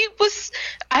 But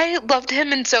I loved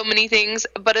him in so many things,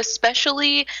 but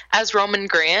especially as Roman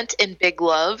Grant in Big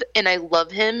Love, and I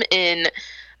love him in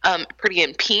Pretty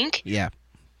in Pink. Yeah.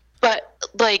 But,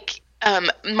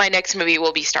 my next movie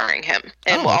will be starring him,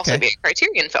 and will also be a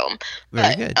Criterion film.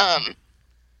 Very good.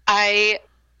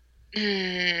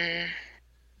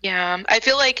 Yeah, I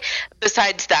feel like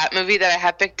besides that movie that I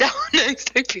have picked out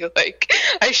next, I feel like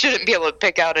I shouldn't be able to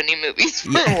pick out any movies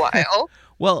for a while.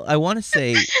 Well, I want to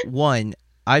say, one,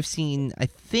 I've seen, I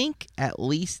think, at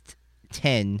least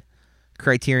 10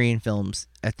 Criterion films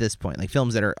at this point, like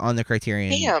films that are on the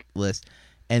Criterion list,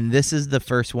 and this is the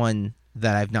first one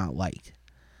that I've not liked,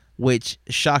 which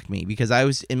shocked me because I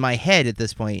was in my head at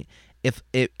this point, if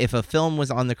a film was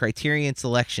on the Criterion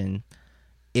selection,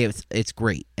 it's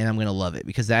great and I'm gonna love it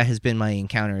because that has been my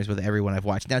encounters with everyone I've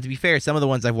watched. Now, to be fair, some of the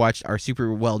ones I've watched are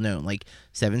super well known, like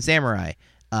Seven Samurai,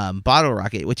 Bottle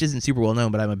Rocket, which isn't super well known,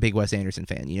 but I'm a big Wes Anderson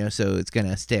fan, so it's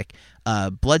gonna stick.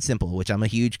 Blood Simple, which I'm a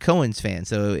huge Coen's fan,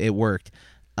 so it worked.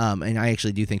 And I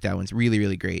actually do think that one's really,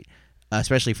 really great,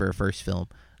 especially for a first film.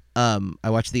 I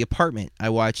watched The Apartment. I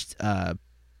watched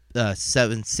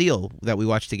Seventh Seal that we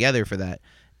watched together for that,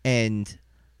 and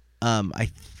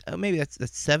maybe that's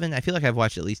 7. I feel like I've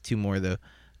watched at least 2 more though.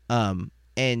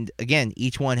 And again,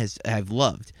 each one I've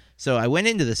loved. So I went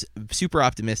into this super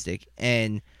optimistic,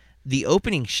 and the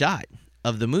opening shot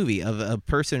of the movie of a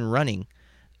person running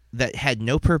that had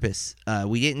no purpose.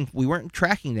 We weren't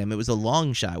tracking them. It was a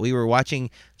long shot. We were watching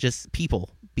just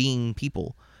people being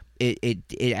people. It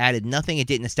added nothing. It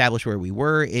didn't establish where we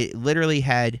were. It literally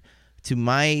had, to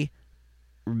my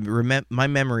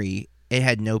memory, it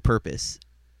had no purpose.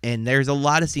 And there's a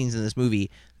lot of scenes in this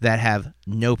movie that have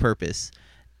no purpose,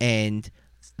 and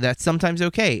that's sometimes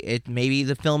okay. Maybe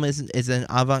the film is an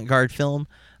avant-garde film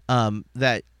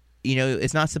that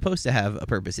it's not supposed to have a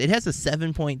purpose. It has a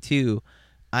 7.2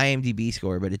 IMDb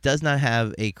score, but it does not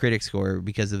have a critic score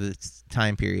because of its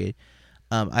time period.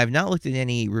 I've not looked at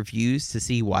any reviews to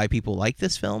see why people like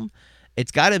this film.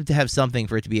 It's got to have something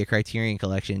for it to be a Criterion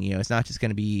collection. It's not just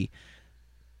going to be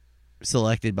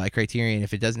selected by Criterion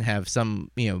if it doesn't have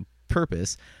some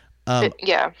purpose.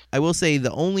 Yeah, I will say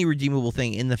the only redeemable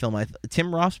thing in the film,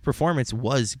 Tim Roth's performance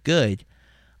was good.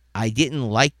 I didn't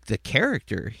like the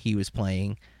character he was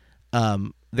playing.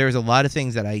 There's a lot of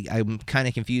things that I'm kind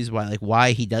of confused by, like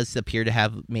why he does appear to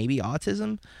have maybe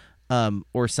autism,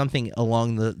 or something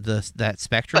along that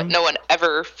spectrum. but no one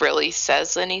ever really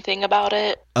says anything about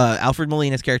it. Alfred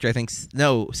Molina's character, I think,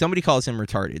 somebody calls him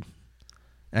retarded.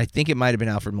 I think it might have been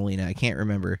Alfred Molina. I can't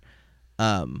remember.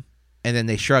 And then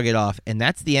they shrug it off, and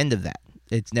that's the end of that.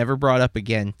 It's never brought up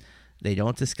again. They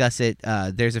don't discuss it.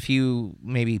 There's a few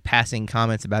maybe passing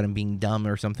comments about him being dumb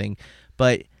or something.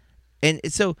 And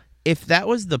so if that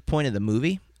was the point of the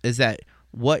movie, is that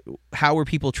how were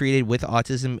people treated with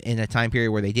autism in a time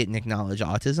period where they didn't acknowledge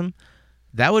autism,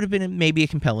 that would have been maybe a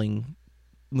compelling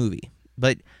movie.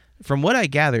 But from what I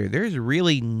gather, there's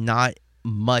really not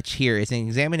much here. It's an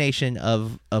examination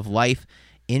of life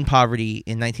in poverty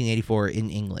in 1984 in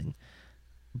England,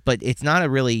 but it's not a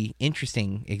really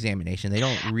interesting examination. They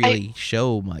don't really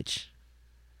show much.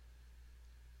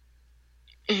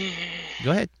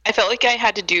 Go ahead. I felt like I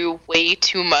had to do way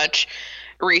too much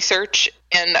research,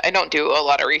 and I don't do a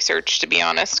lot of research, to be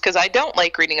honest, because I don't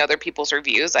like reading other people's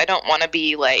reviews. I don't want to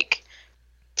be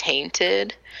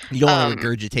tainted. You don't want to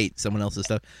regurgitate someone else's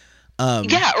stuff.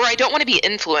 Yeah, or I don't want to be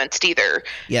influenced either.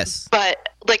 Yes. But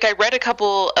I read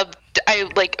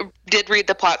I did read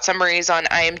the plot summaries on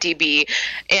IMDb,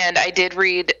 and I did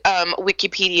read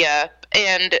Wikipedia,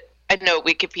 and I know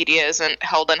Wikipedia isn't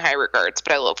held in high regards,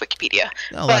 but I love Wikipedia.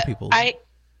 A lot of people.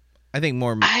 I think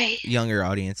more younger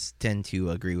audience tend to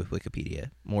agree with Wikipedia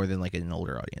more than an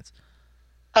older audience.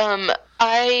 Oh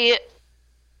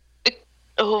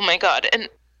my god, and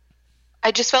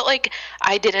I just felt like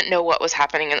I didn't know what was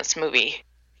happening in this movie.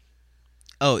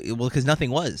 Oh, well, because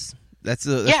nothing was. That's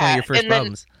one of your first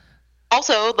problems.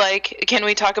 Also, can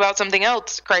we talk about something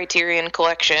else? Criterion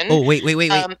Collection. Oh, wait.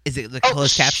 Is it the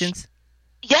closed captions?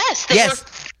 Yes.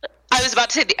 I was about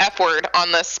to say the F word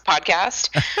on this podcast.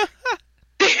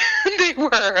 They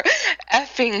were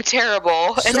effing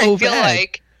terrible. And I feel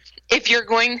like if you're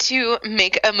going to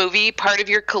make a movie part of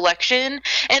your collection,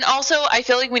 and also I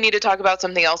feel like we need to talk about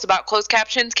something else about closed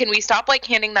captions. Can we stop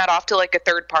handing that off to a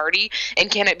third party, and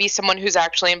can it be someone who's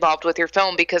actually involved with your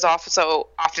film? Because also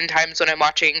oftentimes when I'm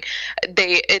watching,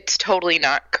 it's totally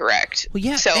not correct. Well,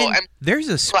 yeah. So there's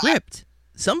a script.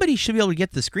 Somebody should be able to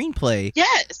get the screenplay.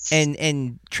 Yes.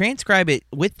 And transcribe it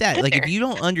with that. If you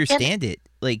don't understand it,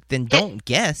 then don't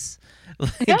guess.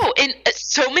 No, and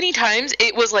so many times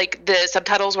it was the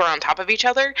subtitles were on top of each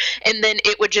other, and then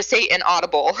it would just say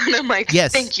inaudible, and I'm like,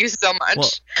 yes. Thank you so much. Well,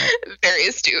 very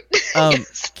astute.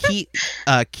 Yes.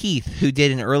 Keith, who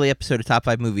did an early episode of Top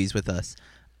 5 Movies with us,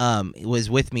 was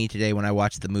with me today when I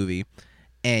watched the movie,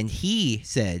 and he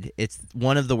said it's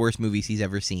one of the worst movies he's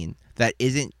ever seen that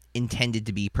isn't intended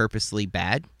to be purposely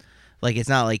bad. It's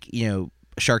not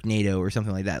Sharknado or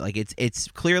something like that. Like it's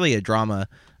clearly a drama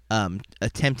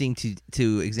attempting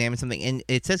to examine something, and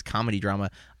it says comedy drama.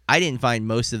 I didn't find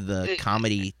most of the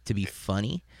comedy to be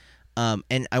funny.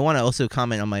 And I want to also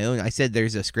comment on my own. I said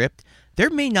there's a script. There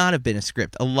may not have been a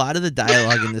script. A lot of the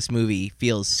dialogue in this movie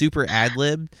feels super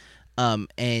ad-libbed,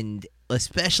 and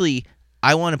especially,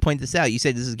 I want to point this out. You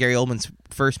said this is Gary Oldman's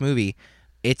first movie.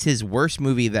 It's his worst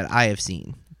movie that I have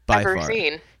seen by far.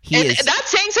 And that's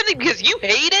saying something because you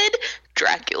hated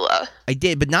Dracula. I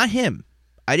did, but not him.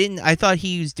 I didn't. I thought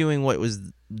he was doing what was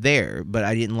there, but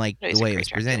I didn't like the way it was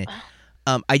presented.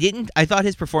 I thought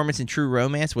his performance in True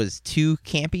Romance was too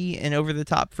campy and over the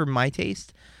top for my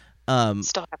taste.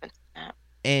 Still haven't seen that.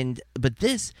 But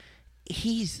this,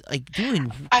 he's like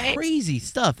doing crazy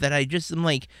stuff that I'm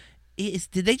like,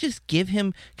 did they just give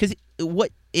him? Because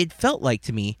what it felt like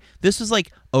to me, this was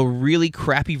like a really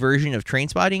crappy version of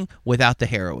Trainspotting without the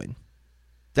heroin.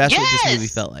 That's what this movie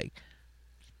felt like.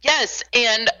 Yes,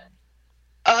 and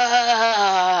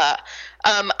I'm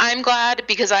glad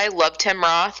because I love Tim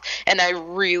Roth, and I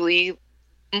really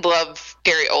love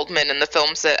Gary Oldman in the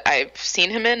films that I've seen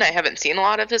him in. I haven't seen a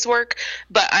lot of his work,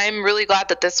 but I'm really glad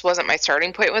that this wasn't my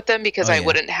starting point with them because I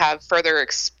wouldn't have further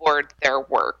explored their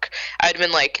work. I'd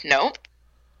been like, nope.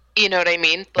 You know what I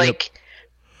mean? Like,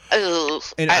 I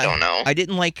don't know. I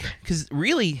didn't like, because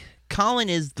really, Colin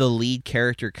is the lead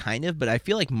character kind of, but I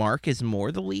feel like Mark is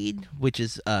more the lead, which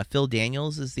is Phil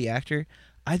Daniels is the actor.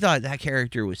 I thought that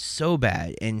character was so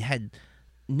bad and had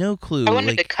no clue. I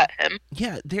wanted to cut him.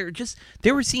 Yeah, there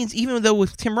were scenes, even though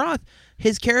with Tim Roth,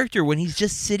 his character, when he's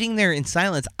just sitting there in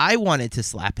silence, I wanted to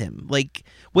slap him, like,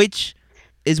 which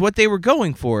is what they were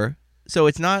going for. So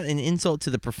it's not an insult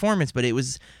to the performance, but it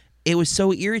was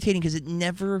so irritating because it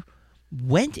never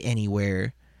went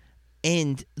anywhere.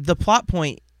 And the plot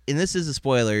point, and this is a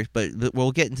spoiler, but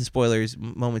we'll get into spoilers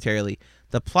momentarily.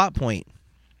 The plot point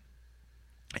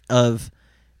of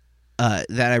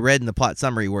that I read in the plot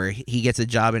summary where he gets a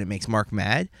job and it makes Mark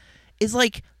mad is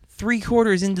like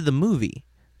 3/4 into the movie.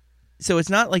 So it's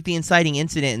not like the inciting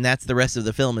incident and that's the rest of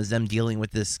the film is them dealing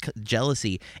with this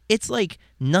jealousy. It's like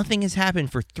nothing has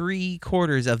happened for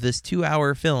 3/4 of this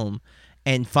 2-hour film,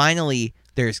 and finally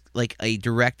there's like a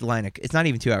direct line of, it's not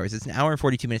even 2 hours, it's an hour and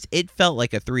 42 minutes. It felt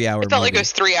like a 3-hour movie. It felt like it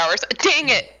was 3 hours. Dang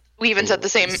it. We even said the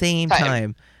same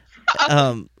time.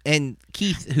 And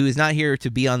Keith, who is not here to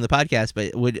be on the podcast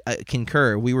but would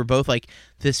concur, we were both like,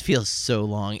 this feels so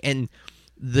long. And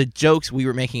the jokes we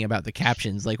were making about the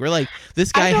captions, like, we're like,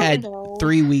 this guy had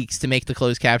 3 weeks to make the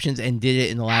closed captions and did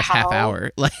it in the last half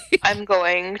hour. Like, I'm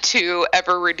going to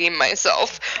ever redeem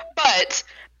myself. But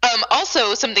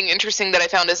also something interesting that I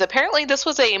found is apparently this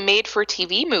was a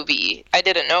made-for-TV movie I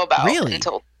didn't know about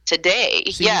until today.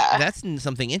 See, yeah. That's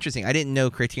something interesting. I didn't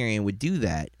know Criterion would do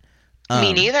that.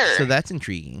 Me neither. So that's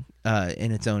intriguing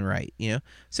in its own right, you know.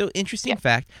 So interesting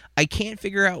fact. I can't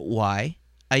figure out why.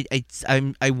 I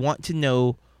want to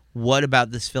know what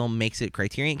about this film makes it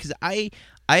Criterion, because I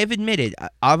have admitted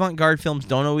avant-garde films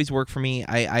don't always work for me.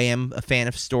 I am a fan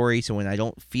of story, so when I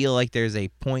don't feel like there's a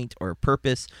point or a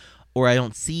purpose, or I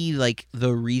don't see like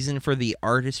the reason for the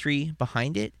artistry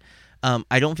behind it,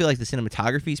 I don't feel like the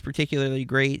cinematography is particularly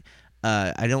great.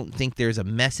 I don't think there's a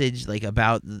message like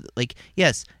about like,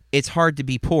 yes, it's hard to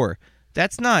be poor.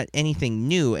 That's not anything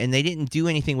new, and they didn't do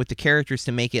anything with the characters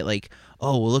to make it like,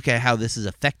 oh, well, look at how this is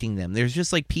affecting them. There's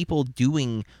just like people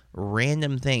doing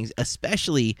random things,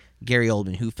 especially Gary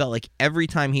Oldman, who felt like every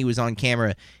time he was on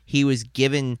camera, he was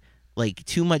given like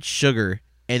too much sugar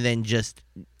and then just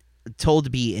told to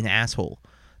be an asshole.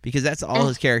 Because that's all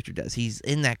his character does. He's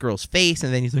in that girl's face,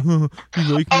 and then he's like, oh,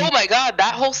 you like me? Oh my god,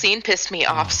 that whole scene pissed me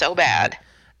off so bad.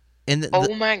 And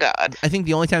oh my god! I think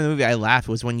the only time in the movie I laughed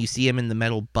was when you see him in the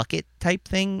metal bucket type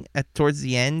thing towards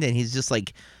the end, and he's just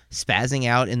like spazzing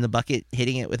out in the bucket,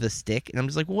 hitting it with a stick, and I'm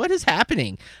just like, what is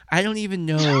happening? I don't even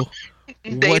know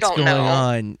what's going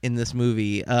on in this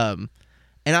movie. And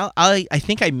I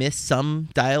think I missed some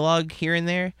dialogue here and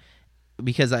there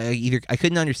because I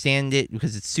couldn't understand it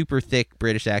because it's super thick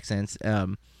British accents.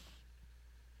 And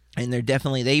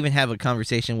they even have a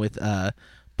conversation with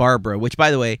Barbara, which, by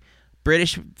the way,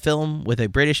 British film with a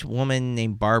British woman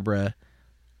named Barbara.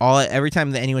 Every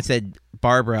time that anyone said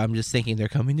Barbara, I'm just thinking they're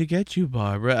coming to get you,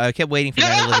 Barbara. I kept waiting for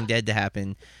Night of the Living Dead to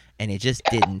happen, and it just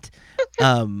didn't.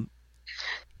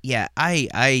 Yeah,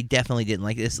 I definitely didn't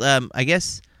like this. I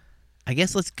guess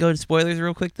let's go to spoilers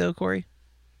real quick, though, Corey.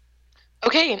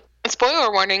 Okay.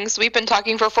 Spoiler warnings, we've been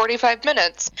talking for 45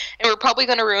 minutes, and we're probably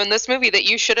going to ruin this movie that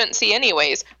you shouldn't see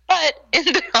anyways. But in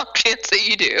the off chance that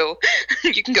you do,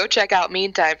 you can go check out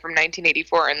Meantime from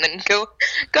 1984, and then go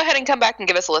ahead and come back and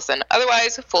give us a listen.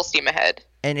 Otherwise, full steam ahead.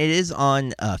 And it is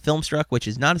on Filmstruck, which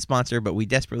is not a sponsor, but we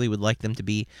desperately would like them to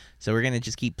be. So we're going to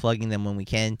just keep plugging them when we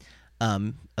can.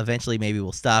 Eventually, maybe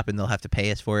we'll stop and they'll have to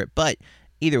pay us for it. But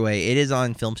either way, it is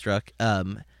on Filmstruck.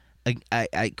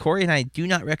 Corey and I do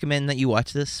not recommend that you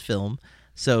watch this film.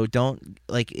 So don't,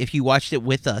 like, if you watched it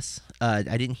with us, I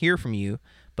didn't hear from you.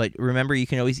 But remember, you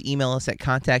can always email us at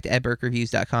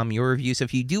contact@burkreviews.com, your review. So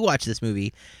if you do watch this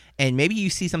movie and maybe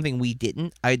you see something we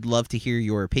didn't, I'd love to hear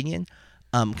your opinion.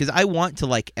 Because I want to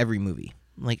like every movie.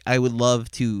 Like, I would love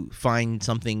to find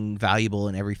something valuable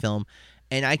in every film.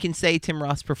 And I can say Tim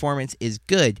Roth's performance is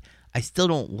good. I still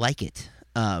don't like it.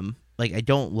 Like, I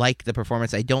don't like the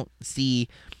performance. I don't see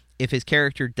if his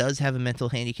character does have a mental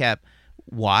handicap,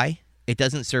 why? It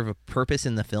doesn't serve a purpose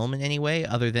in the film in any way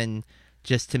other than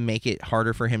just to make it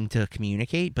harder for him to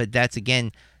communicate. But that's,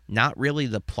 again, not really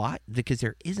the plot, because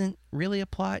there isn't really a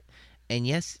plot. And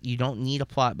yes, you don't need a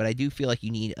plot, but I do feel like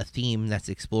you need a theme that's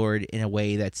explored in a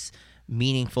way that's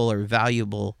meaningful or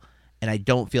valuable, and I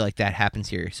don't feel like that happens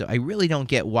here. So I really don't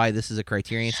get why this is a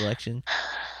Criterion selection.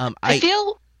 I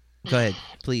feel... Go ahead,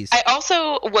 please. I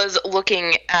also was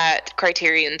looking at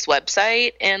Criterion's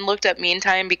website and looked up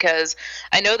Meantime, because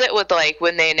I know that with, like,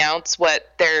 when they announce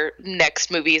what their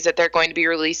next movies that they're going to be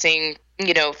releasing,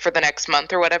 you know, for the next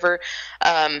month or whatever,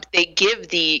 they give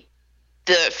the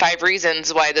 5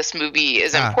 reasons why this movie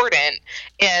is important,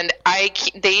 and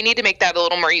they need to make that a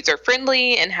little more user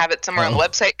friendly and have it somewhere on the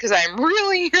website, because I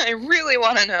really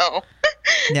want to know.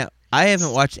 Now, I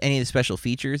haven't watched any of the special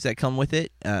features that come with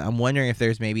it. I'm wondering if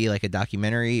there's maybe like a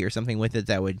documentary or something with it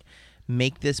that would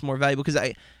make this more valuable,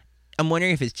 because I'm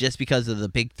wondering if it's just because of the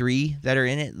big 3 that are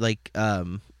in it, like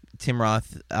Tim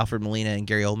Roth, Alfred Molina, and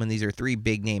Gary Oldman. These are 3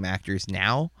 big name actors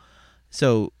now.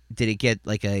 So did it get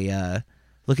like a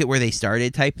look at where they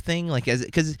started type thing, like,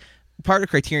 because part of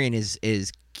Criterion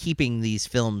is keeping these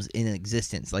films in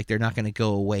existence. Like, they're not going to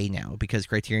go away now because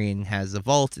Criterion has a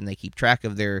vault and they keep track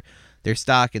of their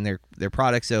stock and their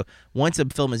products. So once a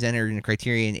film is entered into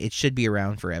Criterion, it should be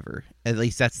around forever. At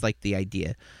least that's like the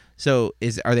idea. So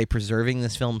are they preserving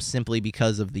this film simply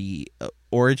because of the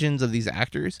origins of these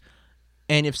actors?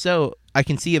 And if so, I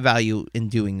can see a value in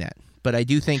doing that. But I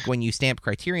do think when you stamp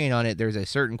Criterion on it, there's a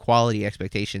certain quality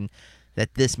expectation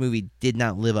that this movie did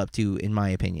not live up to, in my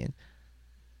opinion.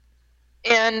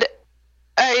 And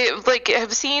I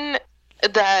have seen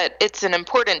that it's an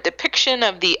important depiction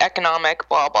of the economic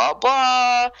blah blah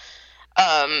blah.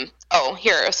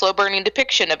 Here, a slow burning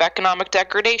depiction of economic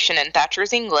degradation in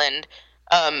Thatcher's England.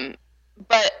 And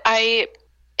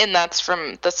that's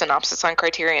from the synopsis on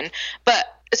Criterion. But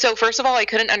so first of all, I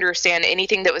couldn't understand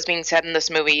anything that was being said in this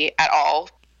movie at all.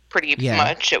 Pretty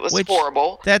much, it was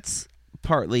horrible. That's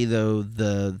partly, though,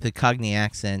 the Cockney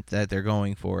accent that they're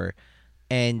going for.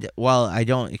 And while I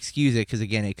don't excuse it, because,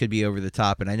 again, it could be over the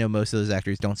top, and I know most of those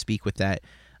actors don't speak with that,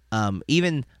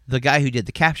 even the guy who did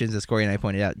the captions, as Corey and I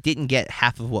pointed out, didn't get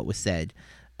half of what was said,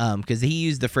 because he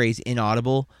used the phrase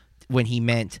inaudible when he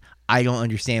meant, I don't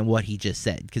understand what he just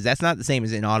said, because that's not the same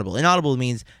as inaudible. Inaudible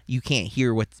means you can't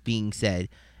hear what's being said,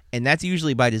 and that's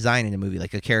usually by design in a movie,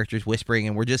 like a character's whispering,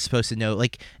 and we're just supposed to know,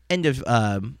 like, end of...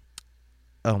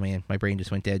 oh man, my brain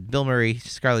just went dead. Bill Murray,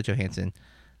 Scarlett Johansson.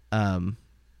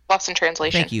 Lost in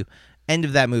Translation. Thank you. End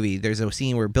of that movie, there's a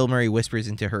scene where Bill Murray whispers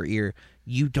into her ear.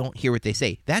 You don't hear what they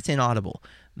say. That's inaudible.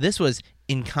 This was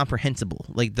incomprehensible.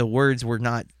 Like, the words were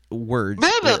not words. Blah,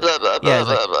 blah, blah, blah, yeah,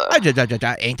 blah, like,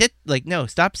 blah. Ain't it? Like, no,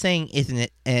 stop saying isn't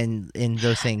it and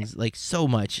those things, like, so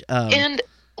much. And,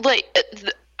 like,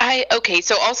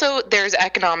 so also there's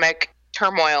economic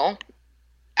turmoil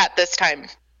at this time.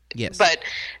 Yes. But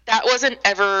that wasn't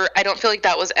ever, I don't feel like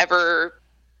that was ever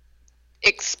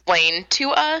explained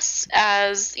to us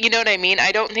as, you know what I mean?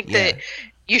 I don't think that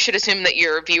you should assume that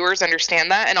your viewers understand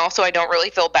that. And also, I don't really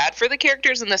feel bad for the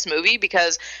characters in this movie,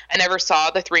 because I never saw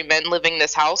the 3 men living in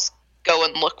this house go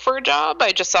and look for a job.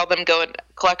 I just saw them go and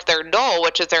collect their dole,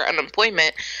 which is their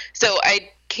unemployment. So I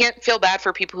can't feel bad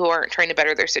for people who aren't trying to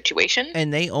better their situation.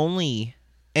 And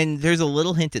there's a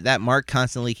little hint at that. Mark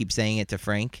constantly keeps saying it to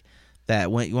Frank,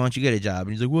 that why don't you get a job?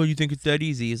 And he's like, well, you think it's that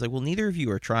easy? He's like, well, neither of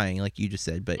you are trying, like you just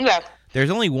said. But there's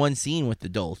only one scene with the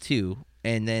dole, too.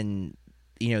 And then,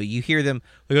 you hear them,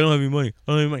 like, I don't have any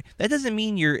money. That doesn't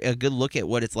mean you're a good look at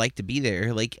what it's like to be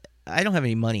there. Like, I don't have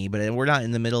any money, but we're not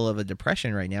in the middle of a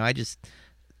depression right now. I just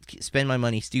spend my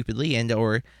money stupidly,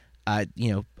 or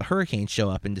hurricanes show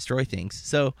up and destroy things.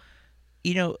 So,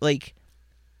 like,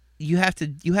 you have to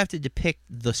depict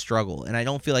the struggle, and I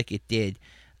don't feel like it did.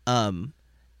 And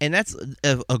that's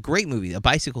a great movie, The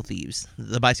Bicycle Thieves.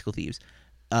 The Bicycle Thieves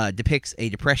depicts a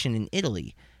depression in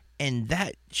Italy, and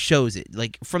that shows it.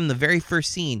 Like, from the very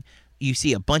first scene, you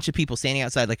see a bunch of people standing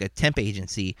outside like a temp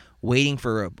agency waiting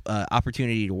for a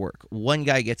opportunity to work. One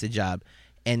guy gets a job,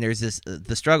 and there's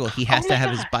the struggle. He has to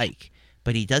have his bike,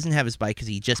 but he doesn't have his bike because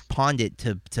he just pawned it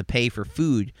to pay for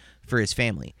food for his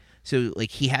family. So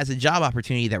like he has a job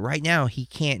opportunity that right now he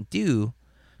can't do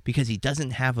because he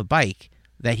doesn't have a bike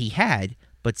that he had,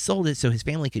 but sold it so his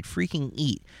family could freaking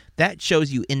eat. That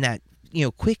shows you in that,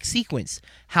 quick sequence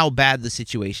how bad the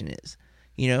situation is,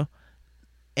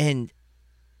 and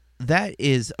that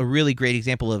is a really great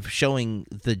example of showing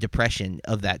the depression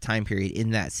of that time period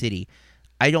in that city.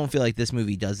 I don't feel like this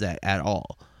movie does that at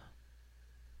all.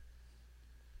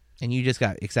 And you just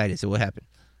got excited, so what happened?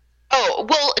 Oh,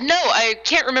 well, no, I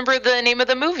can't remember the name of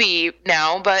the movie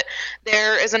now, but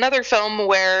there is another film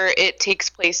where it takes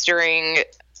place during,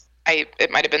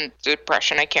 it might have been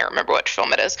Depression, I can't remember which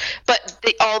film it is, but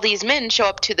all these men show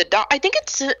up to the dock. I think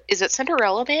is it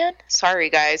Cinderella Man? Sorry,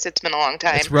 guys, it's been a long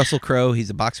time. It's Russell Crowe, he's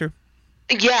a boxer?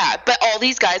 Yeah, but all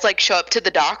these guys like show up to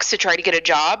the docks to try to get a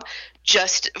job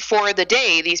just for the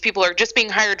day. These people are just being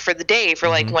hired for the day for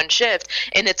like one shift,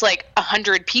 and it's like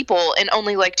 100 people, and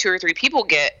only like 2 or 3 people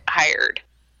get hired.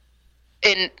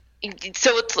 And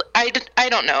so it's I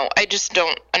don't know. I just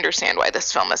don't understand why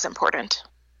this film is important.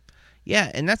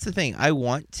 Yeah, and that's the thing. I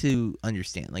want to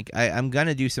understand. Like I'm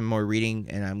gonna do some more reading,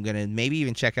 and I'm gonna maybe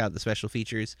even check out the special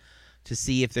features to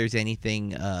see if there's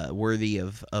anything worthy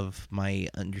of my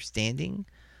understanding.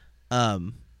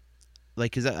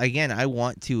 Because again, I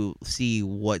want to see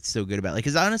what's so good about it.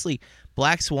 Because honestly,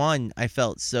 Black Swan, I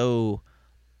felt so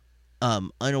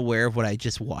unaware of what I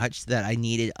just watched that I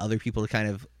needed other people to kind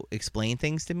of explain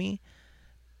things to me.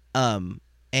 And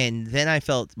then I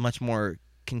felt much more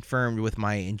confirmed with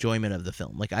my enjoyment of the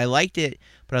film. Like I liked it,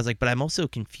 but I was like, but I'm also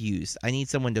confused. I need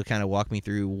someone to kind of walk me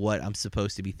through what I'm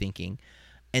supposed to be thinking.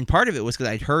 And part of it was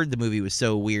because I'd heard the movie was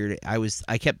so weird.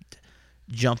 I kept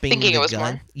jumping thinking the it was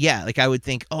gun. more. Yeah, like I would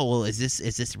think, oh well, is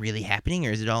this really happening,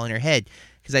 or is it all in her head?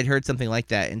 Because I'd heard something like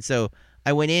that, and so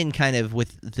I went in kind of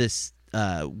with this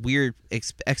weird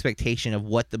expectation of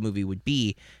what the movie would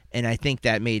be, and I think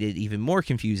that made it even more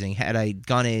confusing. Had I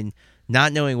gone in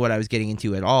not knowing what I was getting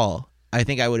into at all, I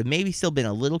think I would have maybe still been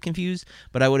a little confused,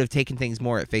 but I would have taken things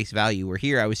more at face value. Where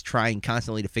here I was trying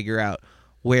constantly to figure out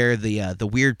where the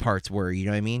weird parts were, you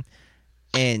know what I mean?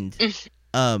 And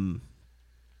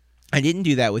I didn't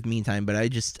do that with Meantime, but I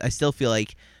still feel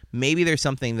like maybe there's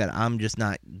something that I'm just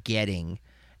not getting.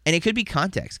 And it could be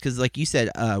context, because like you said,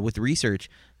 with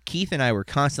research, Keith and I were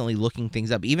constantly looking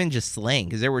things up, even just slang,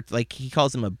 because there were, like, he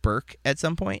calls him a Burk at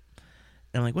some point.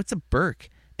 And I'm like, what's a Burk?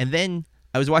 And then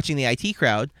I was watching the IT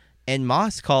Crowd, and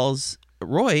Moss calls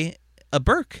Roy a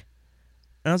Burk.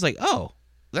 And I was like, oh,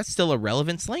 that's still a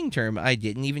relevant slang term. I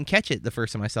didn't even catch it the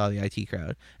first time I saw the IT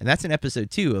Crowd. And that's in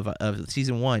episode 2 of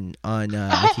season 1 on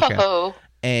IT Crowd.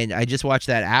 And I just watched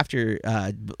that after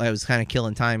I was kind of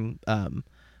killing time.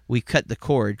 We cut the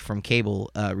cord from cable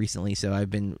recently, so I've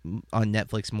been on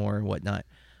Netflix more and whatnot.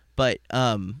 But,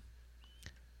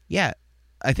 yeah,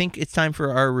 I think it's time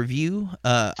for our review.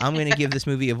 I'm going to give this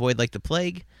movie Avoid Like the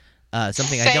Plague,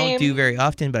 something I don't do very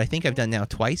often, but I think I've done now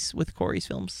twice with Corey's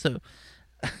films. So.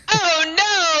 Oh, no!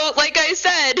 Like I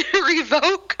said,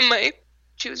 revoke my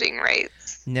choosing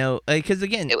rights. No, because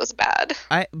again, it was bad.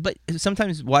 But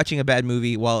sometimes watching a bad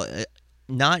movie, while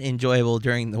not enjoyable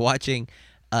during the watching,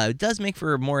 does make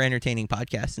for a more entertaining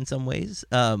podcast in some ways.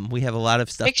 We have a lot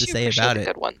of stuff to say about it.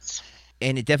 Good ones.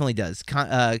 And it definitely does.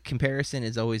 Comparison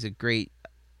is always a great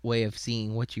way of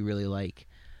seeing what you really like.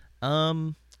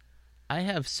 I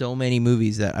have so many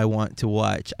movies that I want to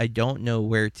watch. I don't know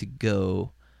where to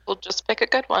go. We'll just pick a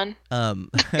good one.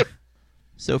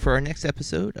 So for our next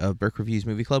episode of Burke Reviews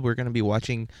Movie Club, we're going to be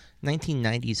watching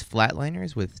 1990s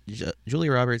Flatliners with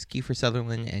Julia Roberts, Kiefer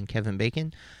Sutherland, and Kevin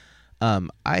Bacon.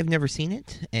 I've never seen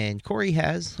it, and Corey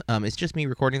has. It's just me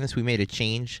recording this. We made a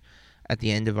change at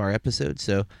the end of our episode,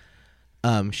 so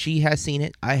she has seen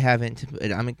it. I haven't.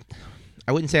 But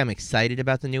I wouldn't say I'm excited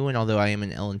about the new one, although I am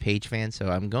an Ellen Page fan, so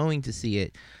I'm going to see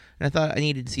it. And I thought I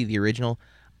needed to see the original.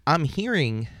 I'm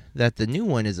hearing that the new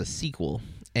one is a sequel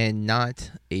and not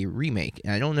a remake.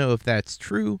 And I don't know if that's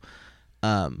true.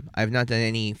 I've not done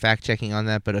any fact-checking on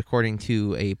that, but according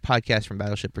to a podcast from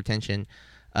Battleship Pretension,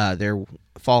 their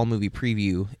fall movie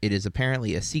preview, it is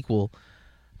apparently a sequel,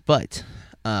 but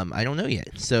I don't know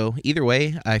yet. So either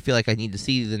way, I feel like I need to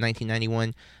see the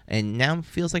 1991, and now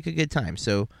feels like a good time.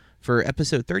 So for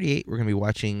episode 38, we're going to be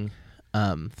watching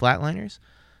Flatliners.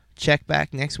 Check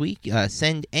back next week.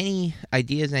 Send any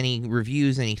ideas, any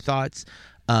reviews, any thoughts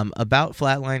about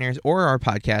Flatliners or our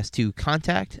podcast to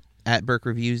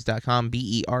contact@BurkeReviews.com,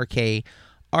 BerkRewie.com.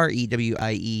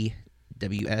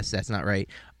 Reviews. That's not right.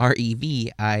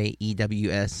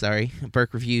 Reviews. Sorry.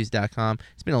 BurkeReviews.com.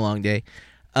 It's been a long day.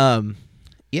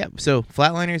 Yeah, so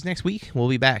Flatliners next week. We'll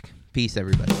be back. Peace,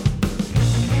 everybody.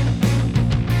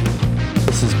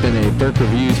 This has been a Burke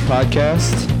Reviews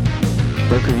podcast.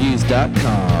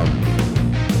 BurkeReviews.com.